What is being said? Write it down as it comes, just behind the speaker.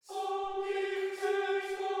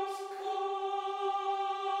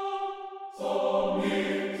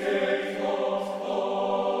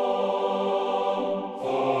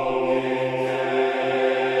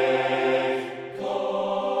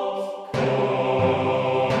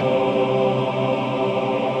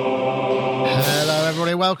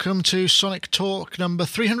Welcome to Sonic Talk number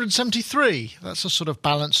 373. That's a sort of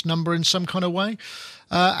balanced number in some kind of way.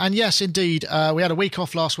 And yes, indeed, we had a week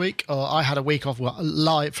off last week, or I had a week off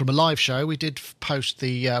live from a live show. We did post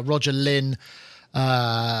the Roger Lynn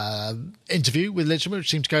interview with Lidstrom, which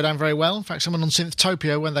seemed to go down very well. In fact, someone on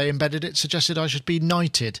Synthtopia, when they embedded it, suggested I should be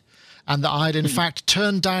knighted, and that I had in fact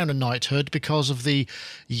turned down a knighthood because of the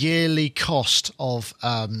yearly cost of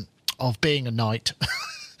being a knight.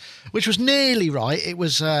 Which was nearly right. It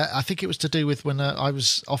was, I think it was to do with when I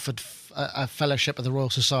was offered a fellowship of the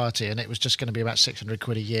Royal Society, and it was just going to be about 600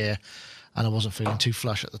 quid a year, and I wasn't feeling too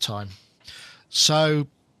flush at the time. So,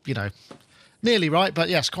 you know, nearly right, but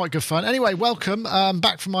yes, quite good fun. Anyway, welcome.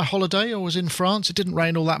 Back from my holiday. I was in France. It didn't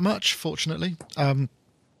rain all that much, fortunately. And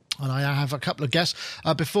I have a couple of guests.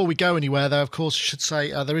 Before we go anywhere, though, of course, I should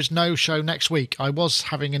say there is no show next week. I was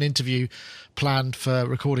having an interview planned for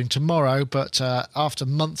recording tomorrow, but after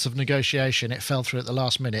months of negotiation, it fell through at the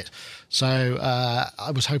last minute. So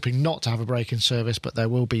I was hoping not to have a break in service, but there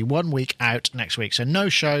will be 1 week out next week. So no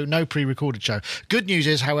show, no pre-recorded show. Good news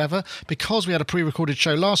is, however, because we had a pre-recorded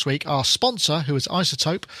show last week, our sponsor, who is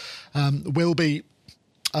iZotope, will be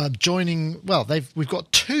joining. Well, we've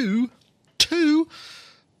got two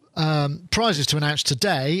prizes to announce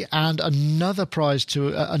today, and another prize to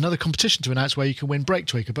another competition to announce where you can win Brake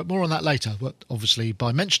Tweaker, but more on that later. But obviously,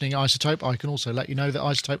 by mentioning iZotope, I can also let you know that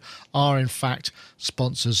iZotope are in fact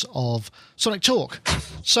sponsors of Sonic Talk.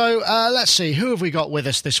 So let's see, who have we got with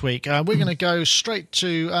us this week? We're going to go straight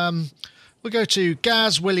to we'll go to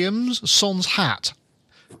Gaz Williams, Sans Hat.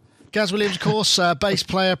 Gaz Williams, of course, bass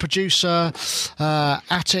player, producer,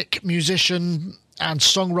 attic musician, and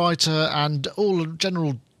songwriter, and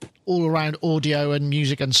all-around audio and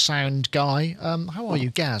music and sound guy. How are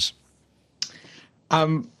you, Gaz?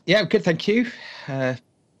 Yeah, good, thank you.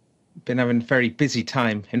 Been having a very busy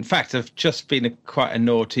time. In fact, I've just been quite a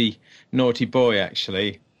naughty boy,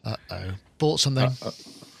 actually. Uh-oh. Bought something.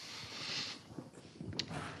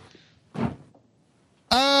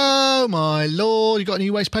 Oh, my Lord. You got a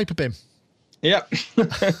new waste paper bin? Yep.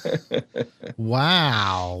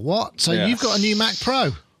 Wow. What? So You've got a new Mac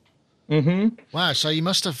Pro? Mm-hmm. Wow. So you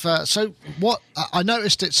must have... so what... I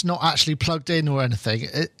noticed it's not actually plugged in or anything.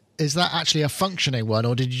 Is that actually a functioning one,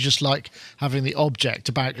 or did you just like having the object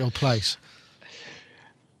about your place?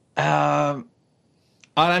 I'm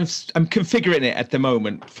configuring it at the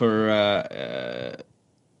moment for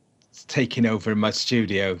taking over in my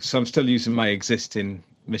studio. So I'm still using my existing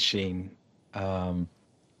machine. But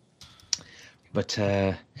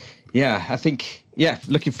I think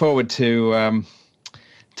looking forward to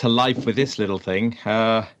life with this little thing.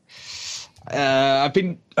 I've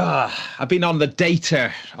been on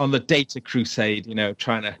the data crusade, you know,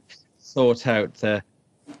 trying to sort out the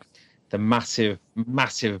massive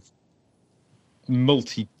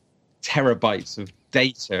multi terabytes of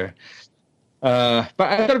data. But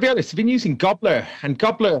I've got to be honest, I've been using Gobbler, and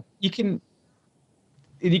Gobbler, you get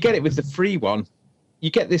it with the free one. You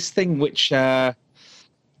get this thing which it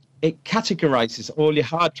categorizes all your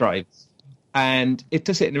hard drives, and it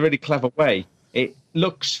does it in a really clever way. It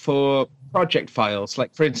looks for project files,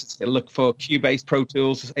 like for instance, it'll look for Cubase, Pro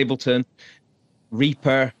Tools, Ableton,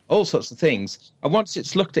 Reaper, all sorts of things. And once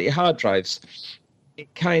it's looked at your hard drives,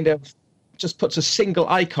 it kind of just puts a single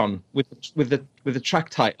icon with the track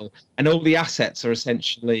title, and all the assets are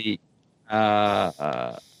essentially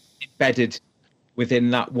embedded within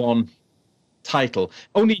that one title.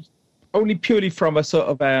 Only purely from a sort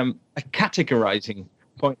of a categorizing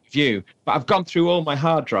point of view. But I've gone through all my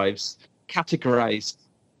hard drives, categorized,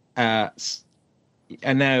 and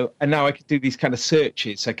now I can do these kind of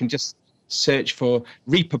searches. I can just search for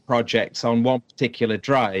Reaper projects on one particular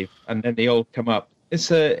drive, and then they all come up.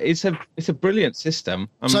 It's a brilliant system.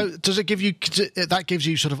 So does it give you that gives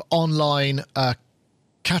you sort of online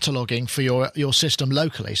cataloging for your system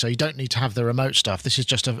locally, so you don't need to have the remote stuff? This is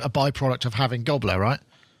just a byproduct of having Gobbler, right?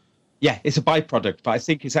 Yeah, it's a byproduct, but I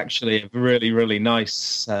think it's actually a really, really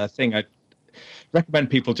nice thing. I recommend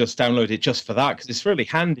people just download it just for that, because it's really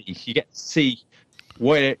handy. You get to see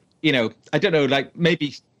where, you know, I don't know, like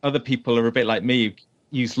maybe other people are a bit like me,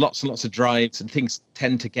 use lots and lots of drives, and things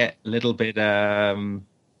tend to get a little bit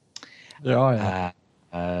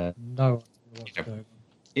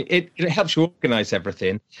it helps you organize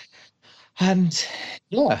everything. And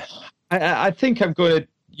yeah, I think I'm going to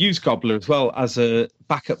use Gobbler as well as a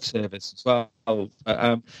backup service as well.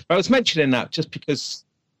 But I was mentioning that just because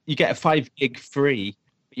you get a 5 gig free,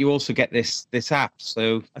 but you also get this app.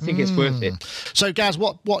 So I think it's worth it. So, Gaz,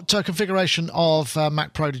 what configuration of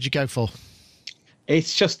Mac Pro did you go for?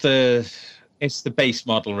 It's just the base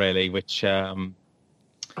model really, which I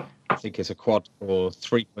think is a quad core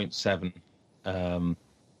 3.7.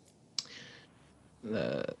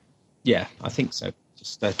 Yeah, I think so.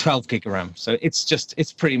 Just 12 gig of RAM. So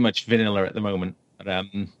it's pretty much vanilla at the moment. But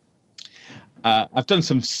I've done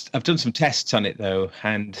some tests on it though,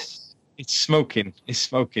 and it's smoking.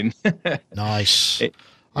 Nice.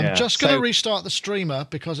 I'm just going to restart the streamer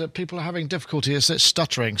because people are having difficulty. It's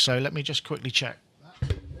stuttering. So let me just quickly check.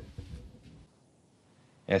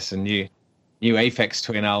 Yes, a new Aphex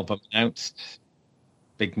Twin album announced.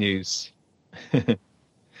 Big news. Quite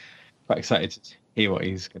excited to hear what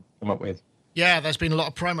he's going to come up with. Yeah, there's been a lot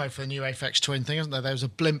of promo for the new Aphex Twin thing, hasn't there? There was a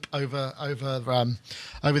blimp over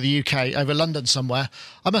the UK, over London somewhere.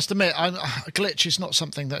 I must admit, Glitch is not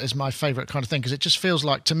something that is my favourite kind of thing, because it just feels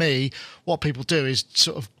like, to me, what people do is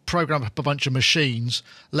sort of program up a bunch of machines,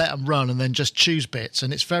 let them run, and then just choose bits,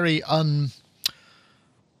 and it's very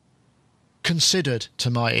considered to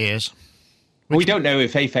my ears. We don't know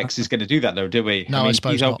if Aphex is going to do that, though, do we? No, I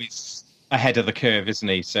suppose he's not. Always ahead of the curve, isn't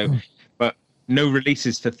he? So, but no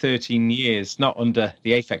releases for 13 years, not under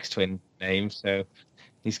the Aphex Twin name. So,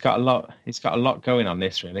 he's got a lot. He's got a lot going on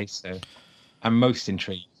this, really. So, I'm most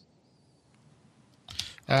intrigued.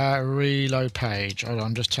 Reload page. Hold on,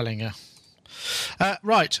 I'm just telling you.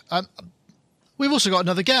 Right. We've also got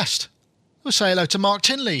another guest. We'll say hello to Mark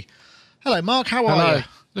Tinley. Hello, Mark. How are you?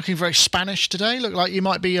 Looking very Spanish today. Look like you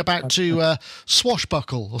might be about to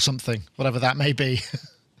swashbuckle or something, whatever that may be.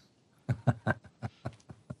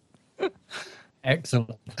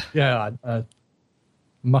 Excellent. Yeah,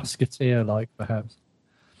 musketeer-like, perhaps.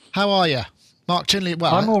 How are you? Mark Tinley.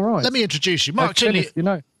 Well, I'm all right. Let me introduce you. Mark Tinley.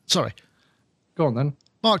 Sorry. Go on, then.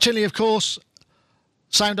 Mark Tinley, of course,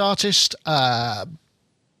 sound artist,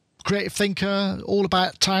 creative thinker, all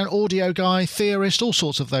about town, audio guy, theorist, all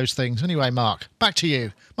sorts of those things. Anyway, Mark, back to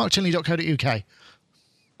you. marktinley.co.uk.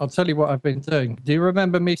 I'll tell you what I've been doing. Do you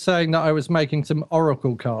remember me saying that I was making some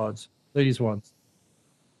Oracle cards? These ones.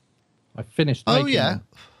 I finished making them.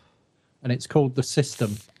 And it's called The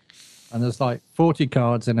System. And there's like 40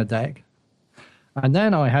 cards in a deck. And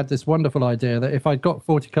then I had this wonderful idea that if I'd got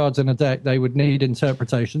 40 cards in a deck, they would need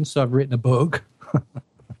interpretations. So I've written a book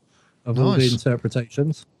of all the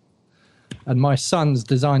interpretations. And my son's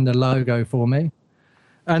designed the logo for me.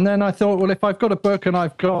 And then I thought, well, if I've got a book and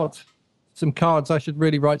I've got some cards, I should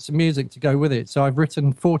really write some music to go with it. So I've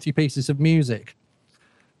written 40 pieces of music,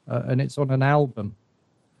 and it's on an album.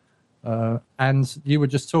 And you were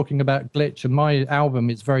just talking about Glitch, and my album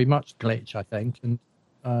is very much Glitch, I think. And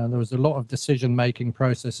there was a lot of decision-making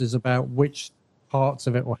processes about which parts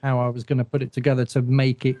of it or how I was going to put it together to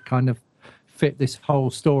make it kind of fit this whole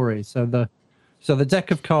story. So the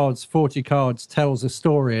deck of cards, 40 cards, tells a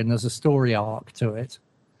story, and there's a story arc to it.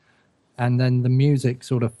 And then the music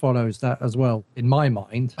sort of follows that as well, in my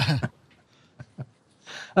mind.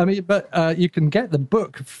 I mean, but you can get the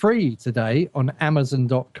book free today on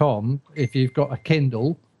Amazon.com if you've got a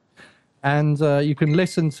Kindle. And you can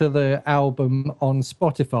listen to the album on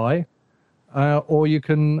Spotify, or you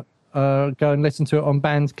can go and listen to it on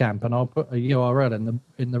Bandcamp. And I'll put a URL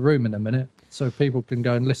in the room in a minute, so people can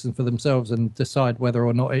go and listen for themselves and decide whether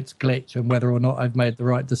or not it's Glitch and whether or not I've made the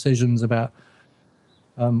right decisions about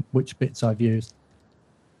which bits I've used.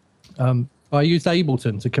 I used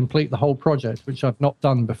Ableton to complete the whole project, which I've not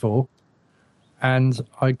done before. And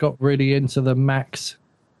I got really into the Max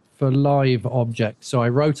for Live object. So I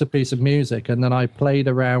wrote a piece of music and then I played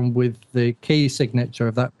around with the key signature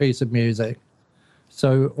of that piece of music.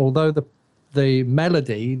 So although the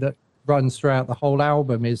melody that runs throughout the whole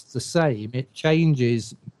album is the same, it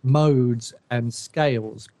changes modes and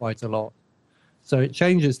scales quite a lot. So it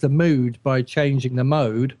changes the mood by changing the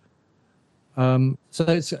mode. So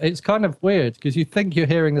it's kind of weird because you think you're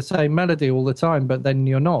hearing the same melody all the time, but then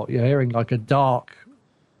you're not. You're hearing like a dark,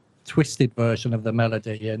 twisted version of the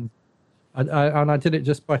melody. And I did it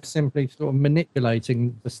just by simply sort of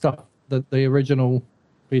manipulating the stuff, the original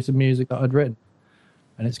piece of music that I'd written.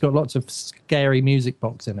 And it's got lots of scary music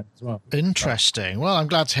box in it as well. Interesting. Well, I'm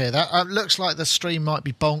glad to hear that. Looks like the stream might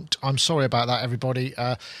be bonked. I'm sorry about that, everybody.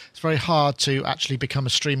 It's very hard to actually become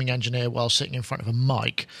a streaming engineer while sitting in front of a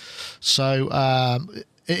mic. So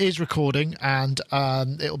it is recording, and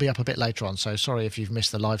it'll be up a bit later on. So sorry if you've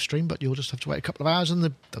missed the live stream, but you'll just have to wait a couple of hours, and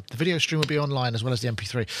the video stream will be online as well as the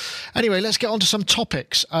MP3. Anyway, let's get on to some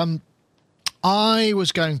topics. I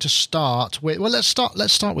was going to start with... Well, let's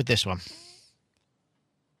start with this one.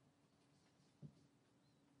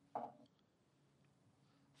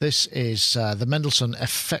 This is the Mendelssohn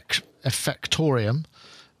Effectorium,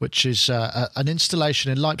 which is an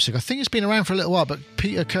installation in Leipzig. I think it's been around for a little while, but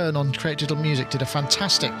Peter Kern on Create Digital Music did a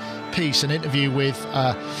fantastic piece, an interview with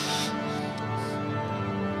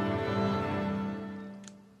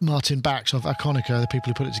Martin Bax of Aconica, the people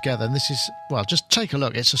who put it together. And this is, well, just take a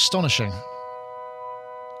look. It's astonishing.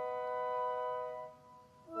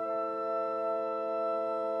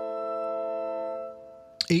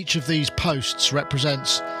 Each of these posts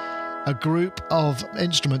represents a group of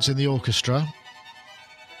instruments in the orchestra.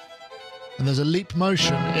 And there's a leap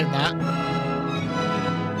motion in that,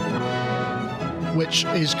 which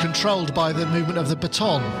is controlled by the movement of the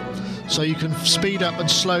baton. So you can speed up and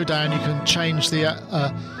slow down. You can change the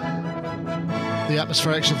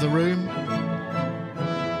atmospherics of the room.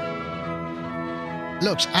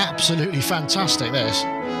 Looks absolutely fantastic, this.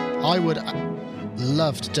 I would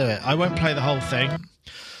love to do it. I won't play the whole thing.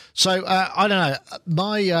 So, I don't know,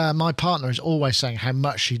 my partner is always saying how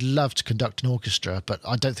much she'd love to conduct an orchestra, but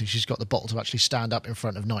I don't think she's got the bottle to actually stand up in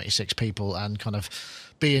front of 96 people and kind of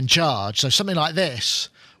be in charge. So something like this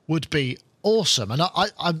would be awesome. And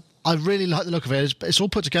I really like the look of it. It's all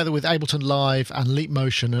put together with Ableton Live and Leap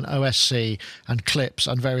Motion and OSC and clips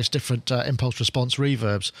and various different impulse response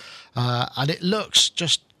reverbs. And it looks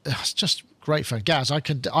it's just great fun. Gaz, I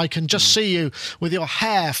can just see you with your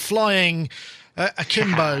hair flying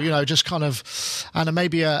akimbo, just kind of, and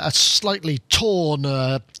maybe a slightly torn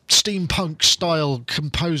steampunk style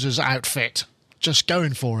composer's outfit, just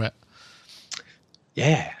going for it.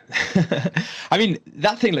 Yeah. I mean,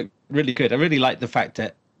 that thing looked really good. I really liked the fact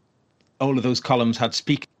that all of those columns had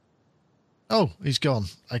speakers. Oh, he's gone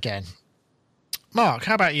again. Mark,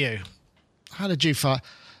 how about you? How did you find?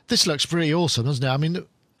 This looks pretty awesome, doesn't it? I mean,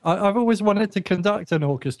 I've always wanted to conduct an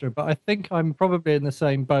orchestra, but I think I'm probably in the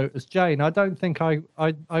same boat as Jane. I don't think I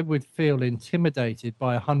would feel intimidated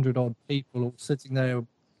by 100-odd people all sitting there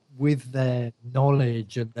with their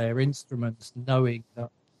knowledge and their instruments, knowing that,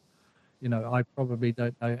 I probably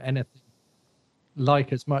don't know anything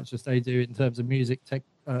like as much as they do in terms of music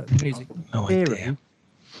theory.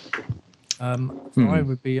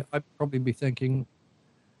 I'd probably be thinking,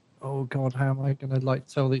 oh God, how am I going to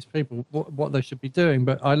tell these people what they should be doing?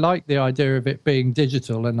 But I like the idea of it being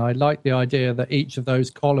digital, and I like the idea that each of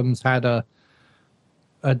those columns had a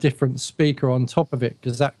different speaker on top of it,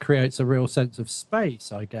 because that creates a real sense of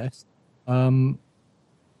space, I guess.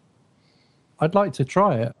 I'd like to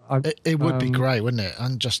try it. It would be great, wouldn't it?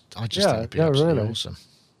 And I just think it'd be absolutely awesome.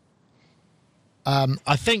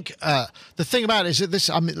 I think the thing about it is that this,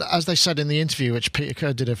 as they said in the interview, which Peter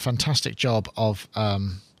Kerr did a fantastic job of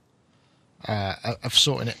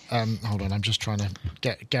sorting it. Hold on, I'm just trying to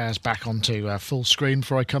get Gaz back onto full screen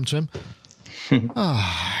before I come to him.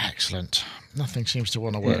 Excellent. Nothing seems to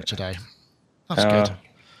want to work today. That's good.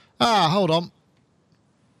 Hold on.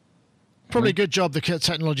 Probably a good job the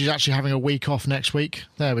technology is actually having a week off next week.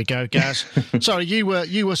 There we go, Gaz. Sorry, you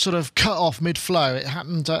were sort of cut off mid-flow. It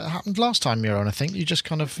happened last time you were on, I think. You just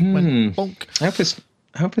kind of went bonk.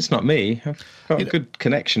 I hope it's not me. I've got a good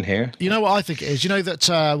connection here. You know what I think it is? You know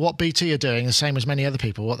that what BT are doing, the same as many other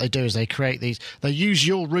people, what they do is they create these, they use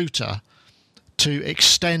your router to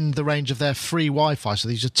extend the range of their free Wi-Fi. So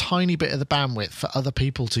these are a tiny bit of the bandwidth for other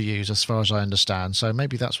people to use, as far as I understand. So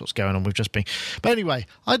maybe that's what's going on. We've just been... But anyway,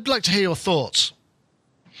 I'd like to hear your thoughts.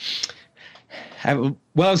 Well,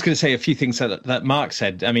 I was going to say a few things that Mark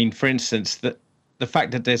said. I mean, for instance, that the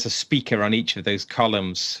fact that there's a speaker on each of those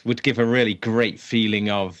columns would give a really great feeling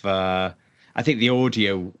of... I think the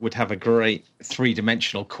audio would have a great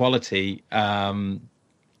three-dimensional quality. So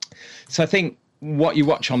I think what you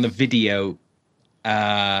watch on the video...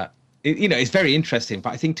 it's very interesting,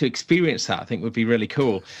 but I think to experience that, I think would be really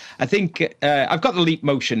cool. I think I've got the Leap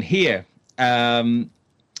Motion here, and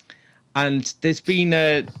there's been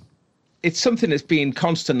it's something that's been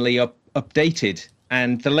constantly updated,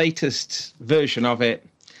 and the latest version of it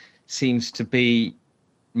seems to be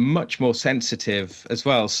much more sensitive as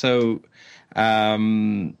well. So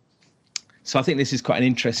I think this is quite an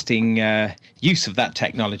interesting use of that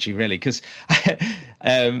technology, really, because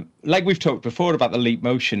like we've talked before about the Leap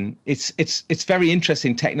Motion, it's very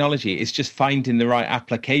interesting technology. It's just finding the right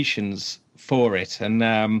applications for it, and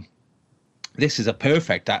this is a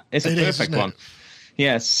perfect one.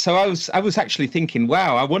 Yes. So I was actually thinking,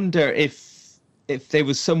 wow, I wonder if there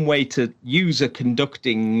was some way to use a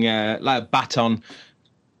conducting like a baton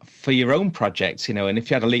for your own projects, and if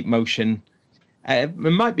you had a Leap Motion. It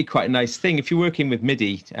might be quite a nice thing if you're working with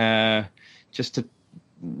MIDI, just to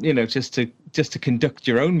conduct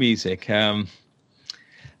your own music.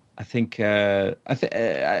 I think, yeah,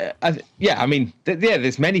 I mean,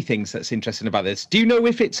 there's many things that's interesting about this. Do you know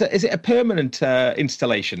if is it a permanent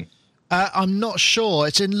installation? I'm not sure.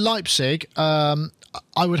 It's in Leipzig.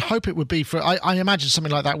 I would hope it would be for. I imagine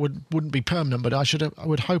something like that wouldn't be permanent, but I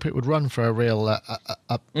would hope it would run for a real,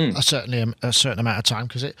 certainly a certain amount of time,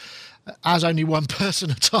 because as only one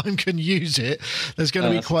person at a time can use it, there's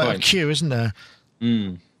going to be quite a queue, isn't there?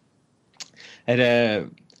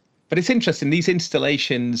 But it's interesting, these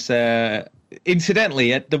installations.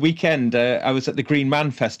 Incidentally, at the weekend, I was at the Green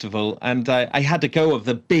Man Festival, and I had a go of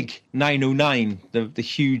the big 909, the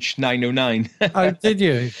huge 909. Oh, did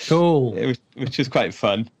you? Cool. Which was quite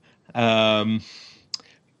fun. But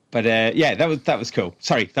yeah, that was cool.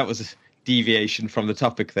 Sorry, that was a deviation from the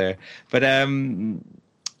topic there. But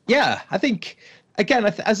yeah, I think, again,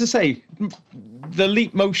 as I say, the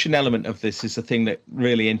Leap Motion element of this is the thing that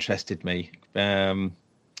really interested me.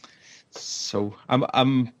 So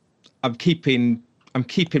I'm keeping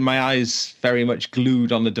my eyes very much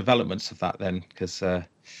glued on the developments of that then, because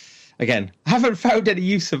again, I haven't found any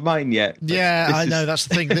use of mine yet. Yeah, I know, that's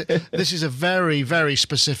the thing. This is a very, very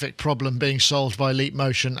specific problem being solved by Leap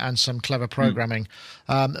Motion and some clever programming.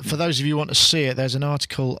 For those of you who want to see it, there's an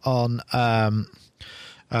article on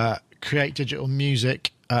Create Digital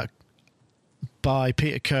Music by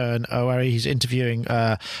Peter Kern, where he's interviewing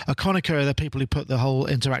Iconica, the people who put the whole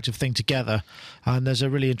interactive thing together, and there's a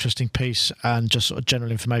really interesting piece and just sort of general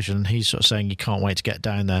information, and he's sort of saying you can't wait to get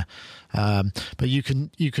down there, but you can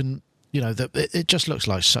it just looks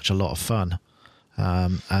like such a lot of fun,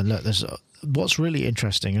 and look, there's what's really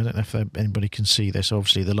interesting, I don't know if anybody can see this,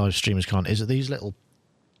 obviously the live streamers can't, is that these little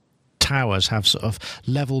towers have sort of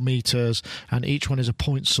level meters, and each one is a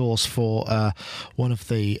point source for one of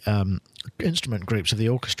the instrument groups of the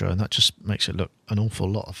orchestra, and that just makes it look an awful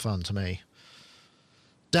lot of fun to me.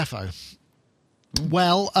 Defo.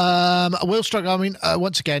 Well, we'll struggle. I mean,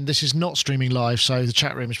 once again, this is not streaming live, so the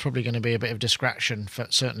chat room is probably going to be a bit of distraction,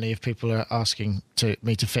 certainly if people are asking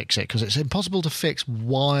me to fix it, because it's impossible to fix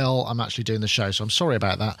while I'm actually doing the show, so I'm sorry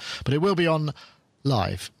about that, but it will be on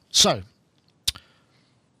live. So,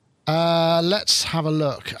 let's have a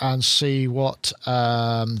look and see what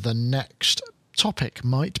the next topic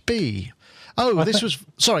might be. Oh,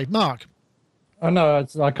 sorry, Mark. Oh, no,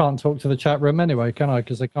 I can't talk to the chat room anyway, can I?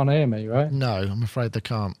 Because they can't hear me, right? No, I'm afraid they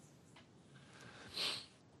can't.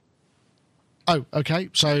 Oh, okay.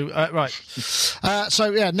 So, right.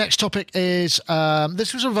 So, yeah, next topic is,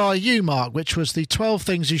 this was via you, Mark, which was the 12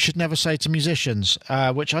 things you should never say to musicians,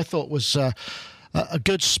 which I thought was a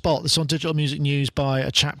good spot. This is on Digital Music News by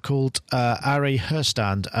a chap called Ari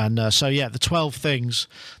Herstand. And so, yeah, the 12 things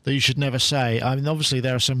that you should never say. I mean, obviously,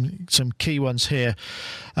 there are some key ones here.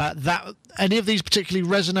 That any of these particularly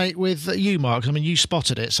resonate with you, Mark? I mean, you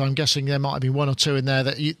spotted it, so I'm guessing there might have been one or two in there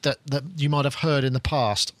that you might have heard in the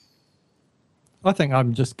past. I think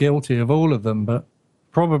I'm just guilty of all of them, but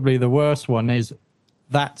probably the worst one is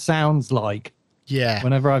that sounds like. Yeah.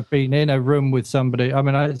 Whenever I've been in a room with somebody, I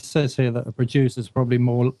mean, it says here that a producer's probably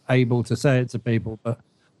more able to say it to people, but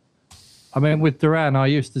I mean, with Duran, I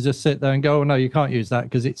used to just sit there and go, oh, no, you can't use that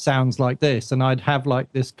because it sounds like this. And I'd have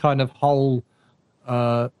like this kind of whole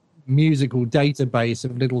musical database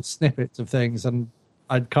of little snippets of things, and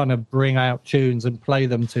I'd kind of bring out tunes and play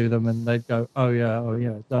them to them, and they'd go, oh,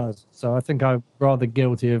 yeah, it does. So I think I'm rather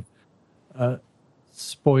guilty of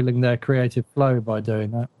spoiling their creative flow by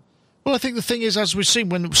doing that. Well, I think the thing is, as we've seen,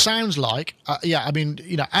 when it sounds like, yeah, I mean,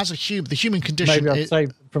 as a the human condition... Maybe I'd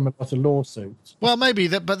saved from a lot of lawsuits. Well, maybe,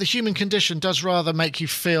 but the human condition does rather make you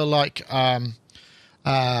feel like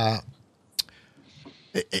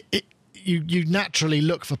you naturally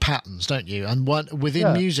look for patterns, don't you? And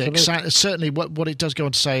within music, certainly what it does go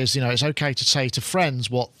on to say is, it's okay to say to friends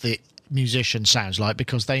what the musician sounds like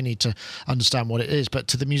because they need to understand what it is, but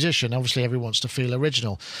to the musician, obviously everyone wants to feel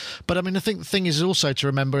original. But I mean, I think the thing is also to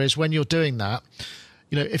remember is when you're doing that,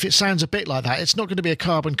 if it sounds a bit like that, it's not going to be a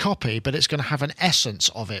carbon copy, but it's going to have an essence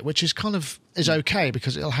of it, which is is okay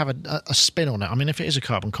because it'll have a spin on it. I mean, if it is a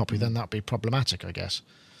carbon copy, then that'd be problematic, I guess.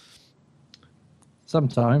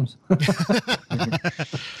 Sometimes.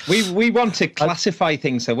 we want to classify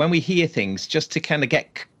things, so when we hear things, just to kind of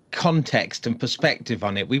get context and perspective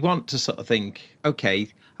on it, we want to sort of think, okay,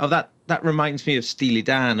 that reminds me of Steely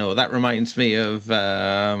Dan, or that reminds me of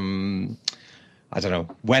I don't know,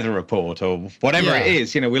 Weather Report, or whatever it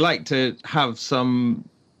is. We like to have some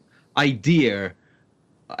idea,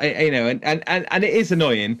 and it is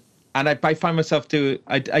annoying, and I find myself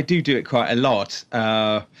I do it quite a lot,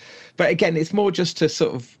 but again, it's more just to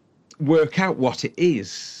sort of work out what it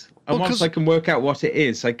is, and once I can work out what it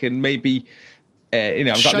is, I can maybe I've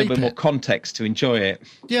got a shape little bit more it. context to enjoy it.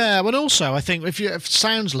 Yeah, but also I think if it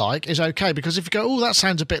sounds like is okay, because if you go, oh, that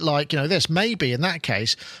sounds a bit like this, maybe in that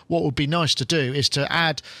case, what would be nice to do is to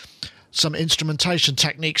add some instrumentation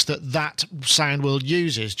techniques that sound world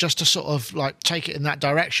uses, just to sort of like take it in that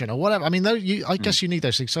direction or whatever. I mean, I guess you need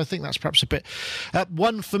those things. So I think that's perhaps a bit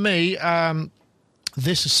one for me.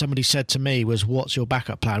 This, as somebody said to me, was what's your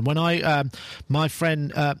backup plan? When my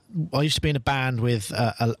friend, I used to be in a band with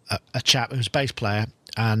a chap who was a bass player,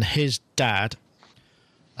 and his dad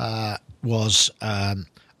was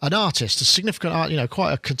an artist, a significant art,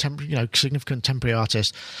 quite a contemporary, significant contemporary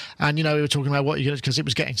artist. And, we were talking about what you're going to, because it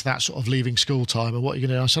was getting to that sort of leaving school time, and what you're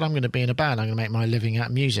going to do. I said, I'm going to be in a band. I'm going to make my living out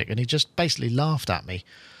of music. And he just basically laughed at me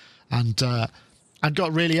and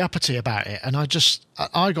got really uppity about it. And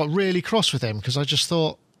I got really cross with him, because I just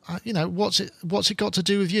thought, what's it got to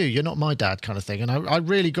do with you? You're not my dad, kind of thing. And I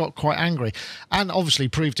really got quite angry, and obviously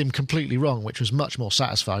proved him completely wrong, which was much more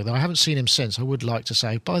satisfying. Though I haven't seen him since. I would like to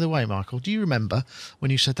say, by the way, Michael, do you remember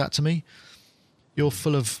when you said that to me? You're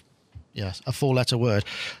full of, yes, a 4-letter word.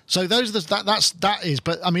 So those are that is.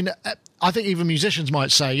 But I mean, I think even musicians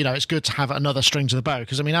might say, it's good to have another string to the bow,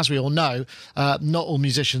 because I mean, as we all know, not all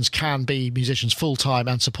musicians can be musicians full time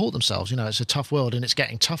and support themselves. It's a tough world, and it's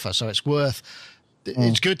getting tougher. So it's worth.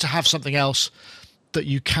 It's good to have something else that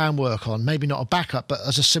you can work on, maybe not a backup, but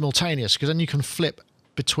as a simultaneous, because then you can flip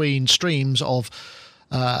between streams of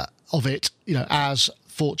it, as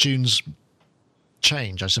fortunes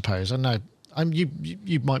change, I suppose. I know.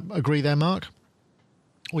 You might agree there, Mark,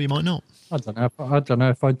 or you might not. I don't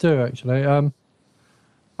know if I do, actually.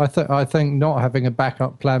 I think not having a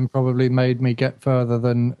backup plan probably made me get further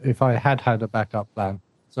than if I had a backup plan.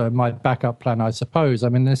 So my backup plan, I suppose,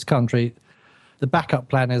 in this country, the backup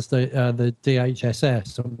plan is the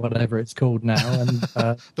DHSS or whatever it's called now, and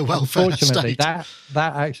the welfare unfortunately, state.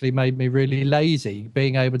 that actually made me really lazy.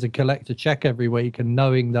 Being able to collect a check every week and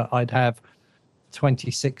knowing that I'd have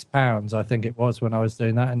 £26, I think it was when I was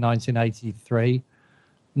doing that in 1983,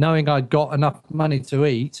 knowing I'd got enough money to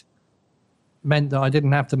eat meant that I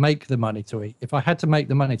didn't have to make the money to eat. If I had to make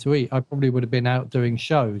the money to eat, I probably would have been out doing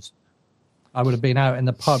shows. I would have been out in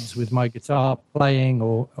the pubs with my guitar playing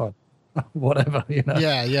or whatever,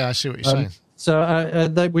 Yeah, I see what you're saying.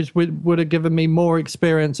 So which would have given me more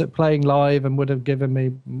experience at playing live, and would have given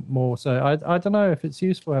me more. So I don't know if it's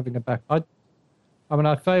useful having a back. I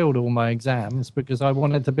failed all my exams because I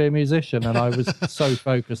wanted to be a musician, and I was so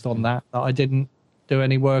focused on that I didn't do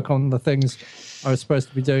any work on the things I was supposed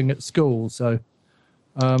to be doing at school. So,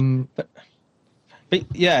 But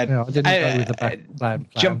yeah, I didn't go with the plan.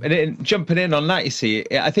 Jumping in on that, you see,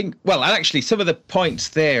 I think. Well, actually, some of the points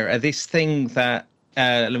there are this thing that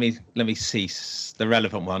let me see the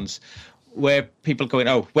relevant ones, where people going,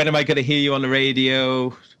 "Oh, when am I going to hear you on the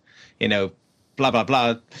radio?" Blah blah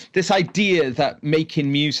blah. This idea that making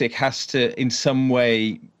music has to, in some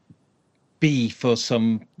way, be for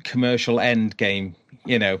some commercial end game,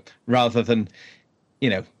 rather than,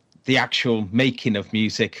 the actual making of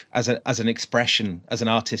music as an expression, as an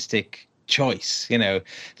artistic choice.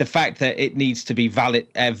 The fact that it needs to be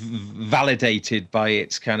validated by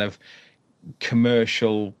its kind of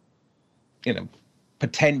commercial,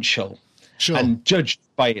 potential, Sure. and judged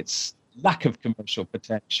by its lack of commercial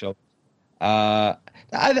potential. I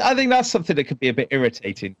think that's something that could be a bit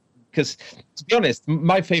irritating, because, to be honest,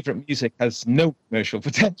 my favorite music has no commercial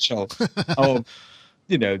potential. Or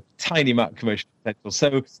tiny amount of commercial potential.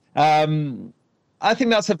 So I think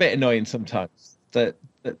that's a bit annoying sometimes, that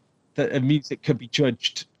a music could be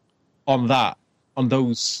judged on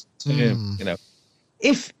those terms.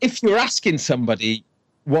 If you're asking somebody,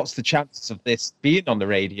 what's the chances of this being on the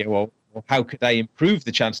radio, or how could I improve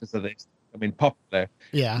the chances of this becoming popular?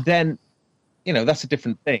 Yeah. Then that's a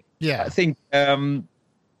different thing. Yeah. I think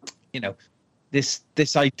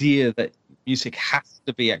this idea that music has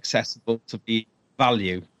to be accessible to be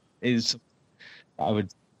value is, I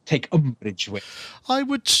would take umbrage with. I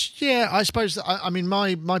would, yeah. I suppose that I mean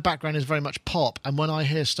my background is very much pop, and when I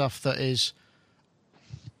hear stuff that is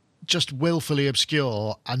just willfully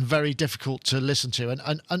obscure and very difficult to listen to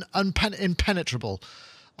and impenetrable,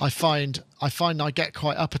 I find I get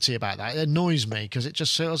quite uppity about that. It annoys me, because it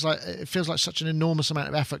feels like such an enormous amount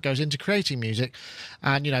of effort goes into creating music,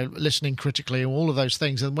 and listening critically and all of those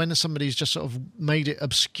things. And when somebody's just sort of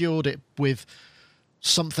obscured it with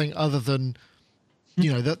something other than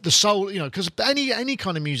the soul, because any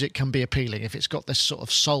kind of music can be appealing if it's got this sort of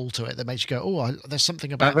soul to it that makes you go, oh, there's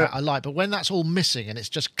something about that I like. But when that's all missing and it's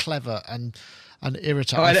just clever and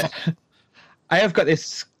irritating. I have got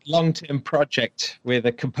this long-term project with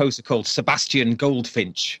a composer called Sebastian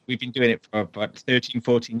Goldfinch. We've been doing it for about 13,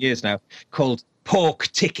 14 years now, called pork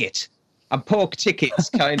ticket. And pork ticket's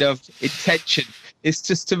kind of intention is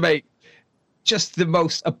just to make just the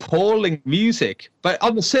most appalling music. But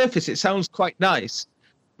on the surface, it sounds quite nice.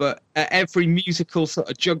 But at every musical sort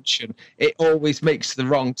of junction, it always makes the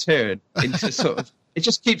wrong turn into sort of, it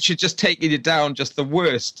just keeps you just taking you down just the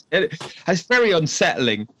worst. It's very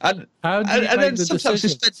unsettling. And then sometimes we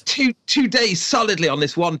spend two days solidly on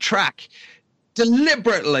this one track,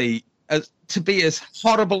 deliberately to be as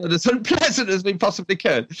horrible and as unpleasant as we possibly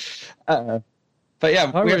could. But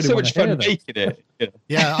yeah, we had so much fun making it.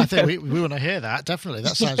 Yeah, I think we want to hear that, definitely.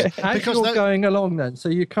 That sounds... As you're going along then, so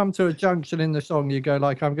you come to a junction in the song, you go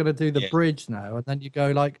like, I'm going to do the bridge now, and then you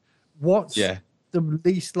go like, what's the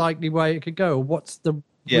least likely way it could go? What's the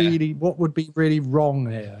what would be really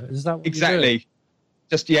wrong here? Is that what exactly?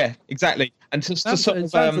 Exactly. And just it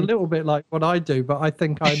sounds a little bit like what I do, but I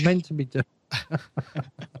think I'm meant to be doing.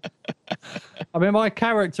 I mean, my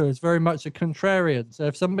character is very much a contrarian. So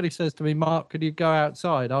if somebody says to me, Mark, could you go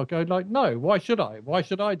outside? I'll go like, no, why should I? Why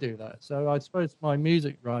should I do that? So I suppose my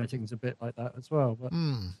music writing's a bit like that as well.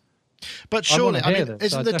 But surely,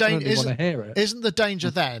 isn't the danger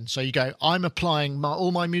Mm. then? So you go, I'm applying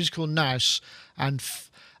all my musical nous and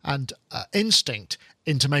instinct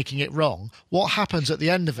into making it wrong. What happens at the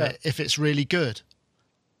end of it if it's really good?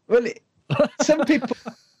 Well, some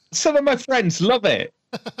of my friends love it,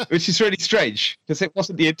 which is really strange because it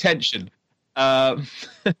wasn't the intention. But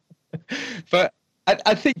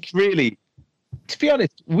I think really, to be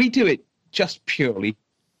honest, we do it just purely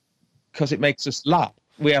because it makes us laugh.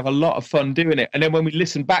 We have a lot of fun doing it. And then when we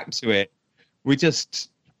listen back to it, we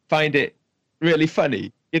just find it really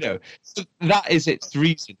funny, So that is its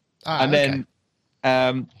reason. And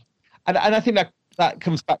I think that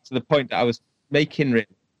comes back to the point that I was making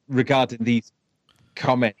regarding these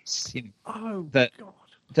comments, that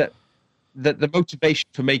the motivation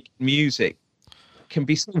for making music can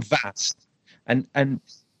be so vast and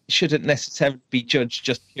shouldn't necessarily be judged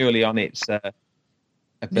just purely on its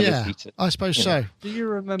ability to. I suppose so. Do you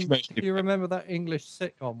remember that English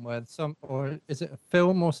sitcom where or is it a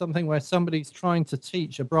film or something where somebody's trying to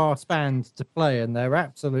teach a brass band to play and they're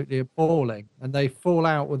absolutely appalling and they fall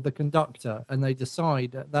out with the conductor and they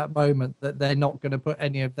decide at that moment that they're not going to put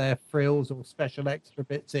any of their frills or special extra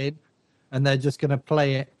bits in and they're just going to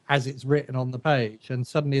play it as it's written on the page, and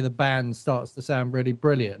suddenly the band starts to sound really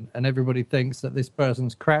brilliant and everybody thinks that this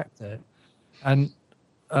person's cracked it, and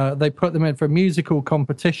they put them in for a musical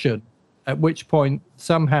competition, at which point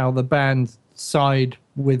somehow the band side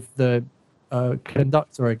with the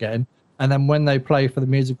conductor again. And then when they play for the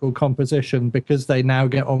musical composition, because they now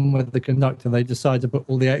get on with the conductor, they decide to put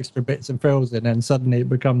all the extra bits and frills in, and suddenly it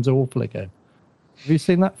becomes awful again. Have you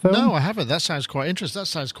seen that film? No, I haven't. That sounds quite interesting. That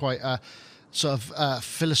sounds quite sort of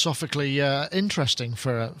philosophically interesting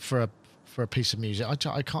for a piece of music.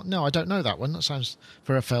 I can't. No, I don't know that one. That sounds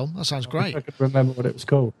for a film. That sounds great. I could remember what it was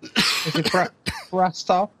called. Is it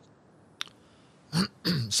Brastoff?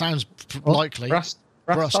 Sounds likely.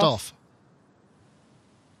 Brastoff.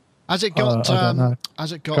 Has it got? I don't know.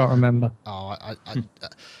 Has it got? Can't remember. Oh,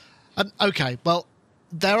 okay. Well,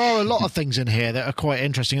 there are a lot of things in here that are quite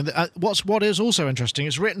interesting. And what is also interesting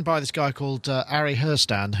is written by this guy called Ari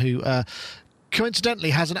Herstand, who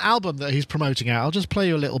coincidentally has an album that he's promoting out. I'll just play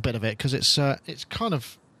you a little bit of it because it's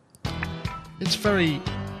very.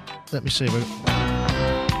 Let me see.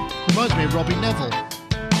 Reminds me of Robbie Neville.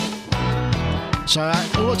 So I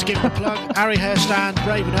want to give him a plug. Ari Herstand,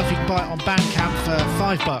 Brave Enough. You can buy it on Bandcamp for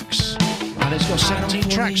 $5, and it's got 17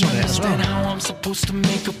 tracks on it as well.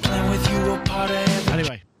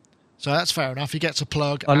 Anyway, so that's fair enough. He gets a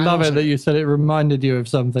plug. I love it that you said it reminded you of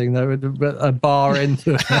something that would a bar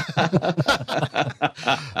into it.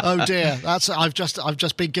 Oh dear, I've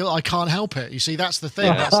just been guilty. I can't help it. You see, that's the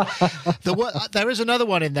thing. There is another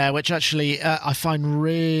one in there which actually I find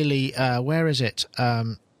really. Where is it?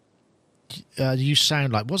 You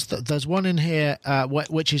sound like there's one in here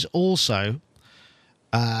which is also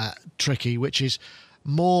tricky, which is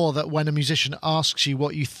more that when a musician asks you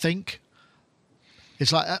what you think,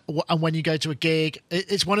 it's like, and when you go to a gig,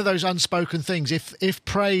 it's one of those unspoken things. If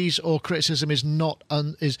praise or criticism is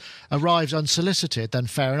arrives unsolicited, then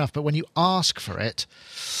fair enough. But when you ask for it,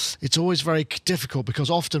 it's always very difficult, because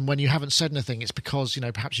often when you haven't said anything, it's because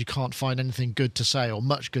perhaps you can't find anything good to say or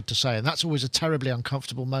much good to say, and that's always a terribly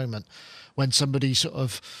uncomfortable moment when somebody sort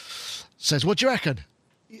of says, "What do you reckon?"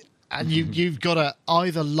 And you've got to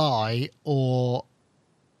either lie or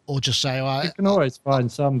just say, "Well, you can always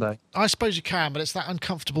find something." I suppose you can, but it's that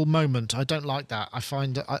uncomfortable moment. I don't like that. I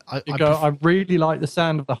find I really like the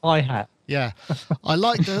sound of the hi-hat. Yeah, I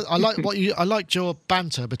liked your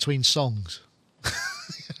banter between songs,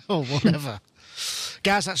 or whatever.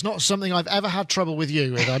 Gaz, that's not something I've ever had trouble with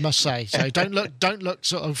you with, I must say. So don't look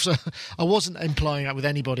sort of. I wasn't implying that with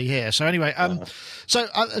anybody here. So anyway,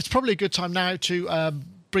 it's probably a good time now to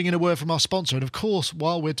bring in a word from our sponsor. And of course,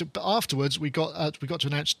 afterwards, we got to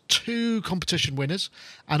announce 2 competition winners,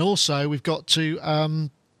 and also we've got to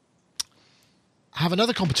have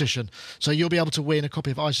another competition. So you'll be able to win a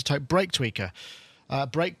copy of iZotope Brake Tweaker.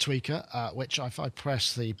 Brake Tweaker, which if I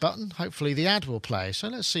press the button, hopefully the ad will play. So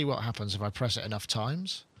let's see what happens if I press it enough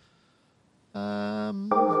times. Here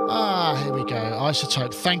we go.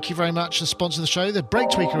 iZotope, thank you very much, the sponsor of the show. The Brake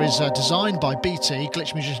Tweaker is designed by BT,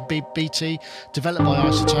 Glitch Musician BT, developed by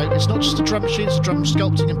iZotope. It's not just a drum machine, it's a drum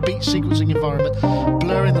sculpting and beat sequencing environment,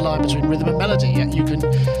 blurring the line between rhythm and melody. Yet you can,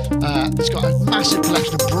 it's got a massive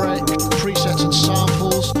collection of brake presets and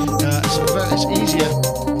samples. It's easier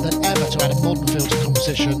than ever to add a modern feel to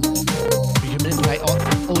composition. You can manipulate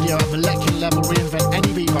audio at molecular level, reinvent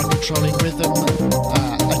any beat by controlling rhythm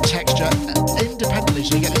and texture independently.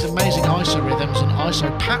 So you get these amazing ISO rhythms and ISO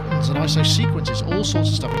patterns and ISO sequences, all sorts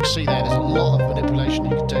of stuff. You can see there's a lot of manipulation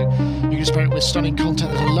you can do. You can experiment with stunning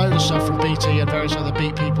content. There's a load of stuff from BT and various other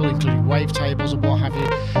beat people, including wavetables and what have you. You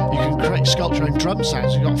can sculpt your own drum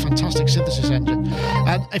sounds. You've got a fantastic synthesis engine.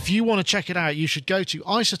 And if you want to check it out, you should go to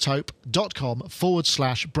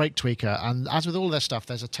iZotope.com/Brake Tweaker. And as with all their stuff,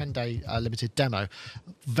 there's a 10-day limited demo.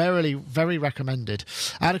 Very, very recommended.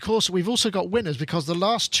 And of course, we've also got winners because the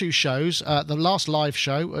last 2 shows, the last live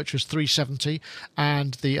show, which was 370,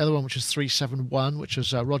 and the other one, which was 371, which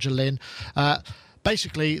was Roger Lynn.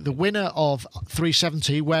 Basically, the winner of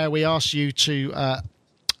 370, where we asked you to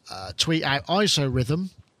tweet out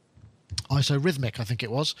ISORhythmic, I think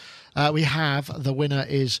it was. We have the winner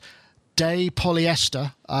is Day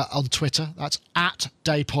Polyester on Twitter. That's at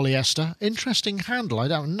Day Polyester. Interesting handle.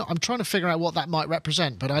 I'm trying to figure out what that might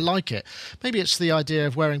represent, but I like it. Maybe it's the idea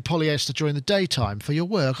of wearing polyester during the daytime for your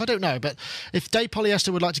work. I don't know, but if Day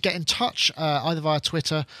Polyester would like to get in touch, either via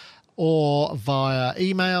Twitter or via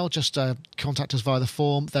email, just contact us via the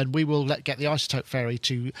form, then we will get the iZotope Fairy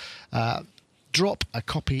to drop a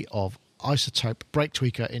copy of iZotope Brake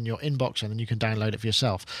Tweaker in your inbox, and then you can download it for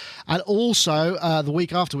yourself. And also the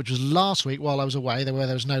week after, which was last week while I was away, there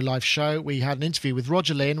was no live show, we had an interview with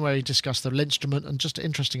Roger Lynn where he discussed the Linstrument and just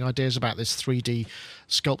interesting ideas about this 3D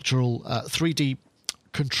sculptural 3D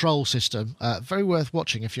control system. Very worth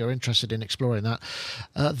watching if you're interested in exploring that.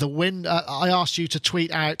 I asked you to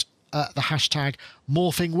tweet out the hashtag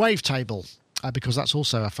morphing wavetable, because that's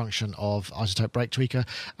also a function of iZotope Brake Tweaker.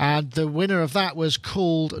 And the winner of that was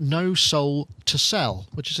called No Soul to Sell,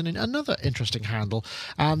 which is another interesting handle.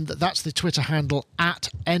 And that's the Twitter handle at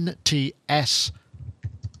NTS.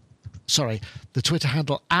 Sorry, the Twitter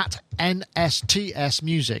handle at NSTS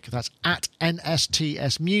Music. That's at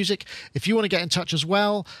NSTS Music. If you want to get in touch as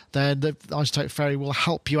well, then the iZotope Fairy will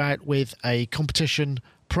help you out with a competition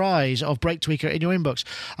prize of Brake Tweaker in your inbox.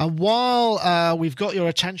 And while we've got your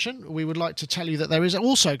attention, we would like to tell you that there is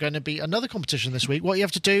also going to be another competition this week. What you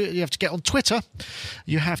have to do, you have to get on Twitter,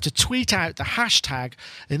 you have to tweet out the hashtag.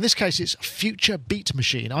 In this case, it's Future Beat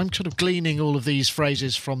Machine. I'm sort of gleaning all of these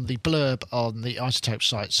phrases from the blurb on the iZotope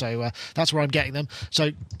site, so that's where I'm getting them.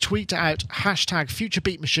 So tweet out hashtag Future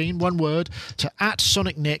Beat Machine, one word, to at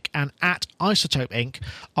Sonic Nick and at iZotope Inc.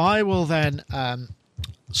 I will then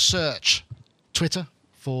search Twitter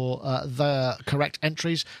for the correct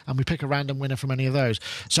entries, and we pick a random winner from any of those.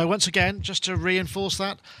 So once again, just to reinforce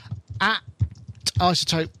that, at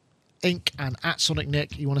iZotope Inc. and at Sonic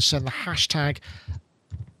Nick, you want to send the hashtag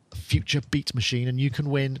Future Beat Machine, and you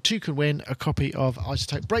can win a copy of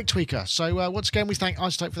iZotope Brake Tweaker. So once again, we thank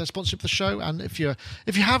iZotope for their sponsorship of the show, and if you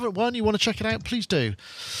haven't won, you want to check it out, please do.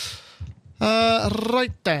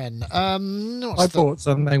 Right then. I bought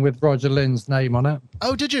something with Roger Lynn's name on it.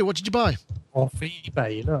 Oh, did you? What did you buy? Off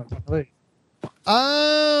eBay, look.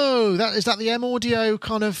 Oh, is that the M Audio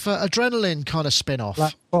kind of adrenaline kind of spin-off?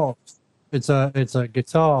 Black box. It's a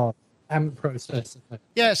guitar amp processor.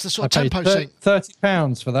 Yeah, it's the sort of tempo sync.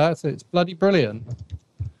 £30 for that. So it's bloody brilliant.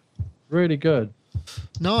 Really good.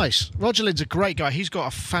 Nice. Roger Lynn's a great guy. He's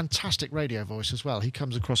got a fantastic radio voice as well. He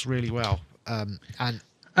comes across really well.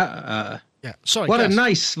 Yeah, sorry. What a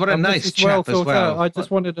nice chap as well. I just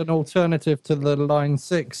wanted an alternative to the Line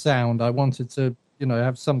 6 sound. I wanted to,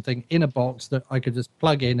 have something in a box that I could just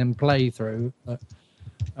plug in and play through. It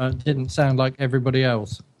didn't sound like everybody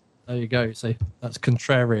else. There you go. See, that's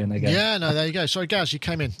contrarian again. Yeah, no, there you go. Sorry, Gaz, you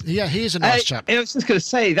came in. Yeah, he is a nice chap. I was just going to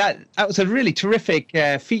say that was a really terrific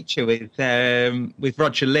feature with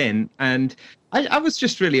Roger Lynn, and I was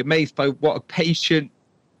just really amazed by what a patient,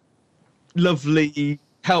 lovely,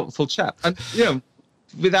 helpful chap, and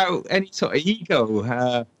without any sort of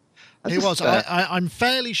ego. He was. I'm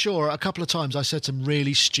fairly sure a couple of times I said some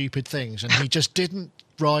really stupid things, and he just didn't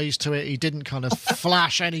rise to it. He didn't kind of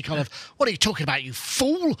flash any kind of "What are you talking about, you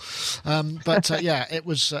fool?" Yeah, it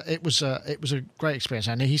was a great experience,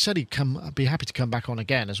 and he said he'd be happy to come back on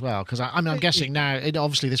again as well. Because I'm guessing now,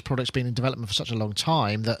 obviously, this product's been in development for such a long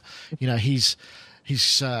time that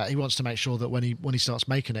he wants to make sure that when he starts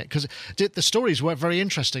making it, because the stories were very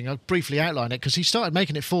interesting. I'll briefly outline it, because he started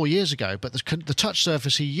making it 4 years ago, but the touch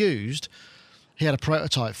surface he used, he had a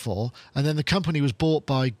prototype for, and then the company was bought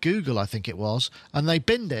by Google, I think it was, and they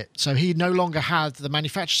binned it, so he no longer had the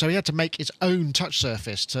manufacturer, so he had to make his own touch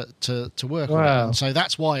surface to work on it, and so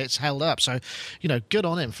that's why it's held up. So good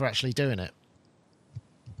on him for actually doing it.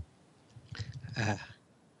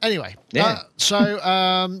 Anyway, yeah. So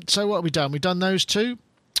what have we done? We've done those two.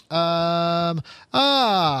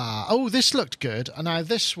 This looked good. And now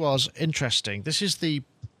this was interesting. This is the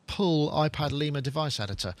Pull iPad Lima device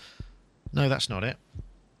editor. No, that's not it.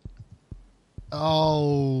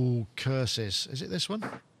 Oh, curses. Is it this one?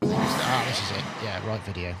 This is it. Yeah, right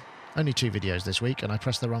video. Only 2 videos this week, and I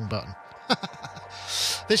pressed the wrong button.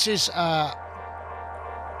 This is... let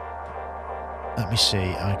me see.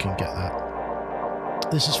 I can get that.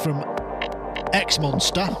 This is from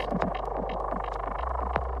X-Monster.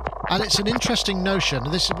 And it's an interesting notion.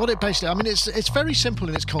 This is what it basically... I mean, it's very simple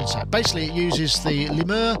in its concept. Basically, it uses the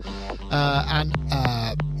Lemur and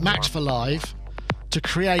Max for Live to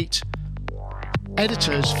create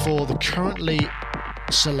editors for the currently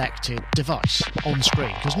selected device on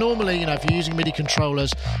screen. Because normally, if you're using MIDI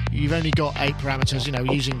controllers, you've only got 8 parameters,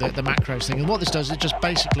 using the macros thing. And what this does, it just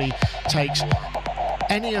basically takes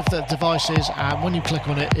any of the devices, and when you click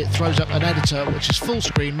on it, it throws up an editor which is full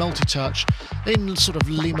screen, multi-touch, in sort of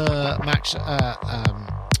Lima Max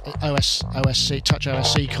OSC, Touch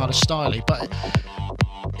OSC kind of style. But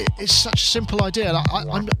it's such a simple idea.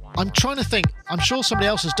 I'm trying to think. I'm sure somebody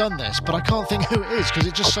else has done this, but I can't think who it is, because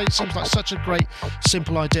it just seems like such a great,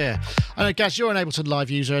 simple idea. I know, Gaz, you're an Ableton Live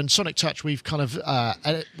user, and Sonic Touch, we've kind of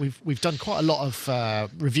we've done quite a lot of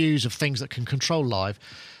reviews of things that can control live.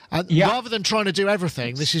 And rather than trying to do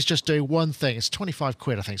everything, this is just doing one thing. It's 25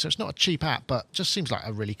 quid, I think. So it's not a cheap app, but just seems like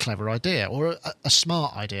a really clever idea, or a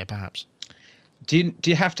smart idea, perhaps. Do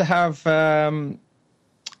you have to have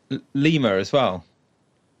Lima as well?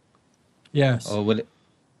 Yes. Or will it?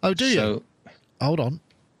 Oh, do you? Hold on.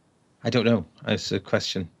 I don't know. That's a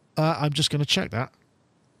question. I'm just going to check that.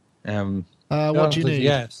 What do you need?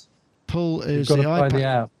 Yes. Pull is You've got the to buy iPad. the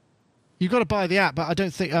app. You've got to buy the app, but I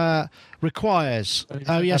don't think requires.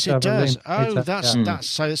 Oh, yes, it does. Oh, that's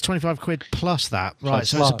so it's 25 quid plus that. Right,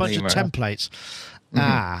 so it's a bunch of templates.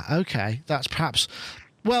 Mm-hmm. Okay. That's perhaps...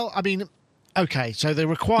 Well, I mean, okay, so the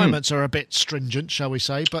requirements are a bit stringent, shall we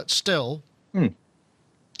say, but still...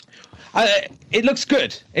 It looks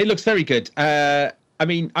good. It looks very good. I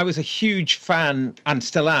mean, I was a huge fan, and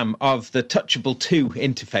still am, of the Touchable 2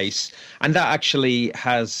 interface, and that actually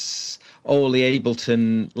has all the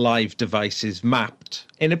Ableton Live devices mapped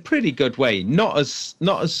in a pretty good way. Not as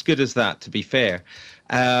good as that, to be fair,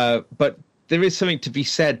 but there is something to be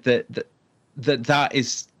said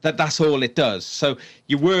that's all it does. So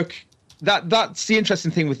you work. That's the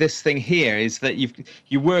interesting thing with this thing here, is that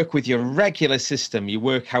you work with your regular system. You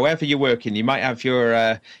work however you're working. You might have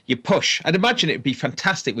your push. I'd imagine it'd be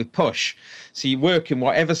fantastic with push. So you work in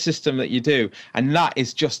whatever system that you do, and that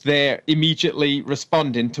is just there immediately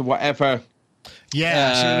responding to whatever.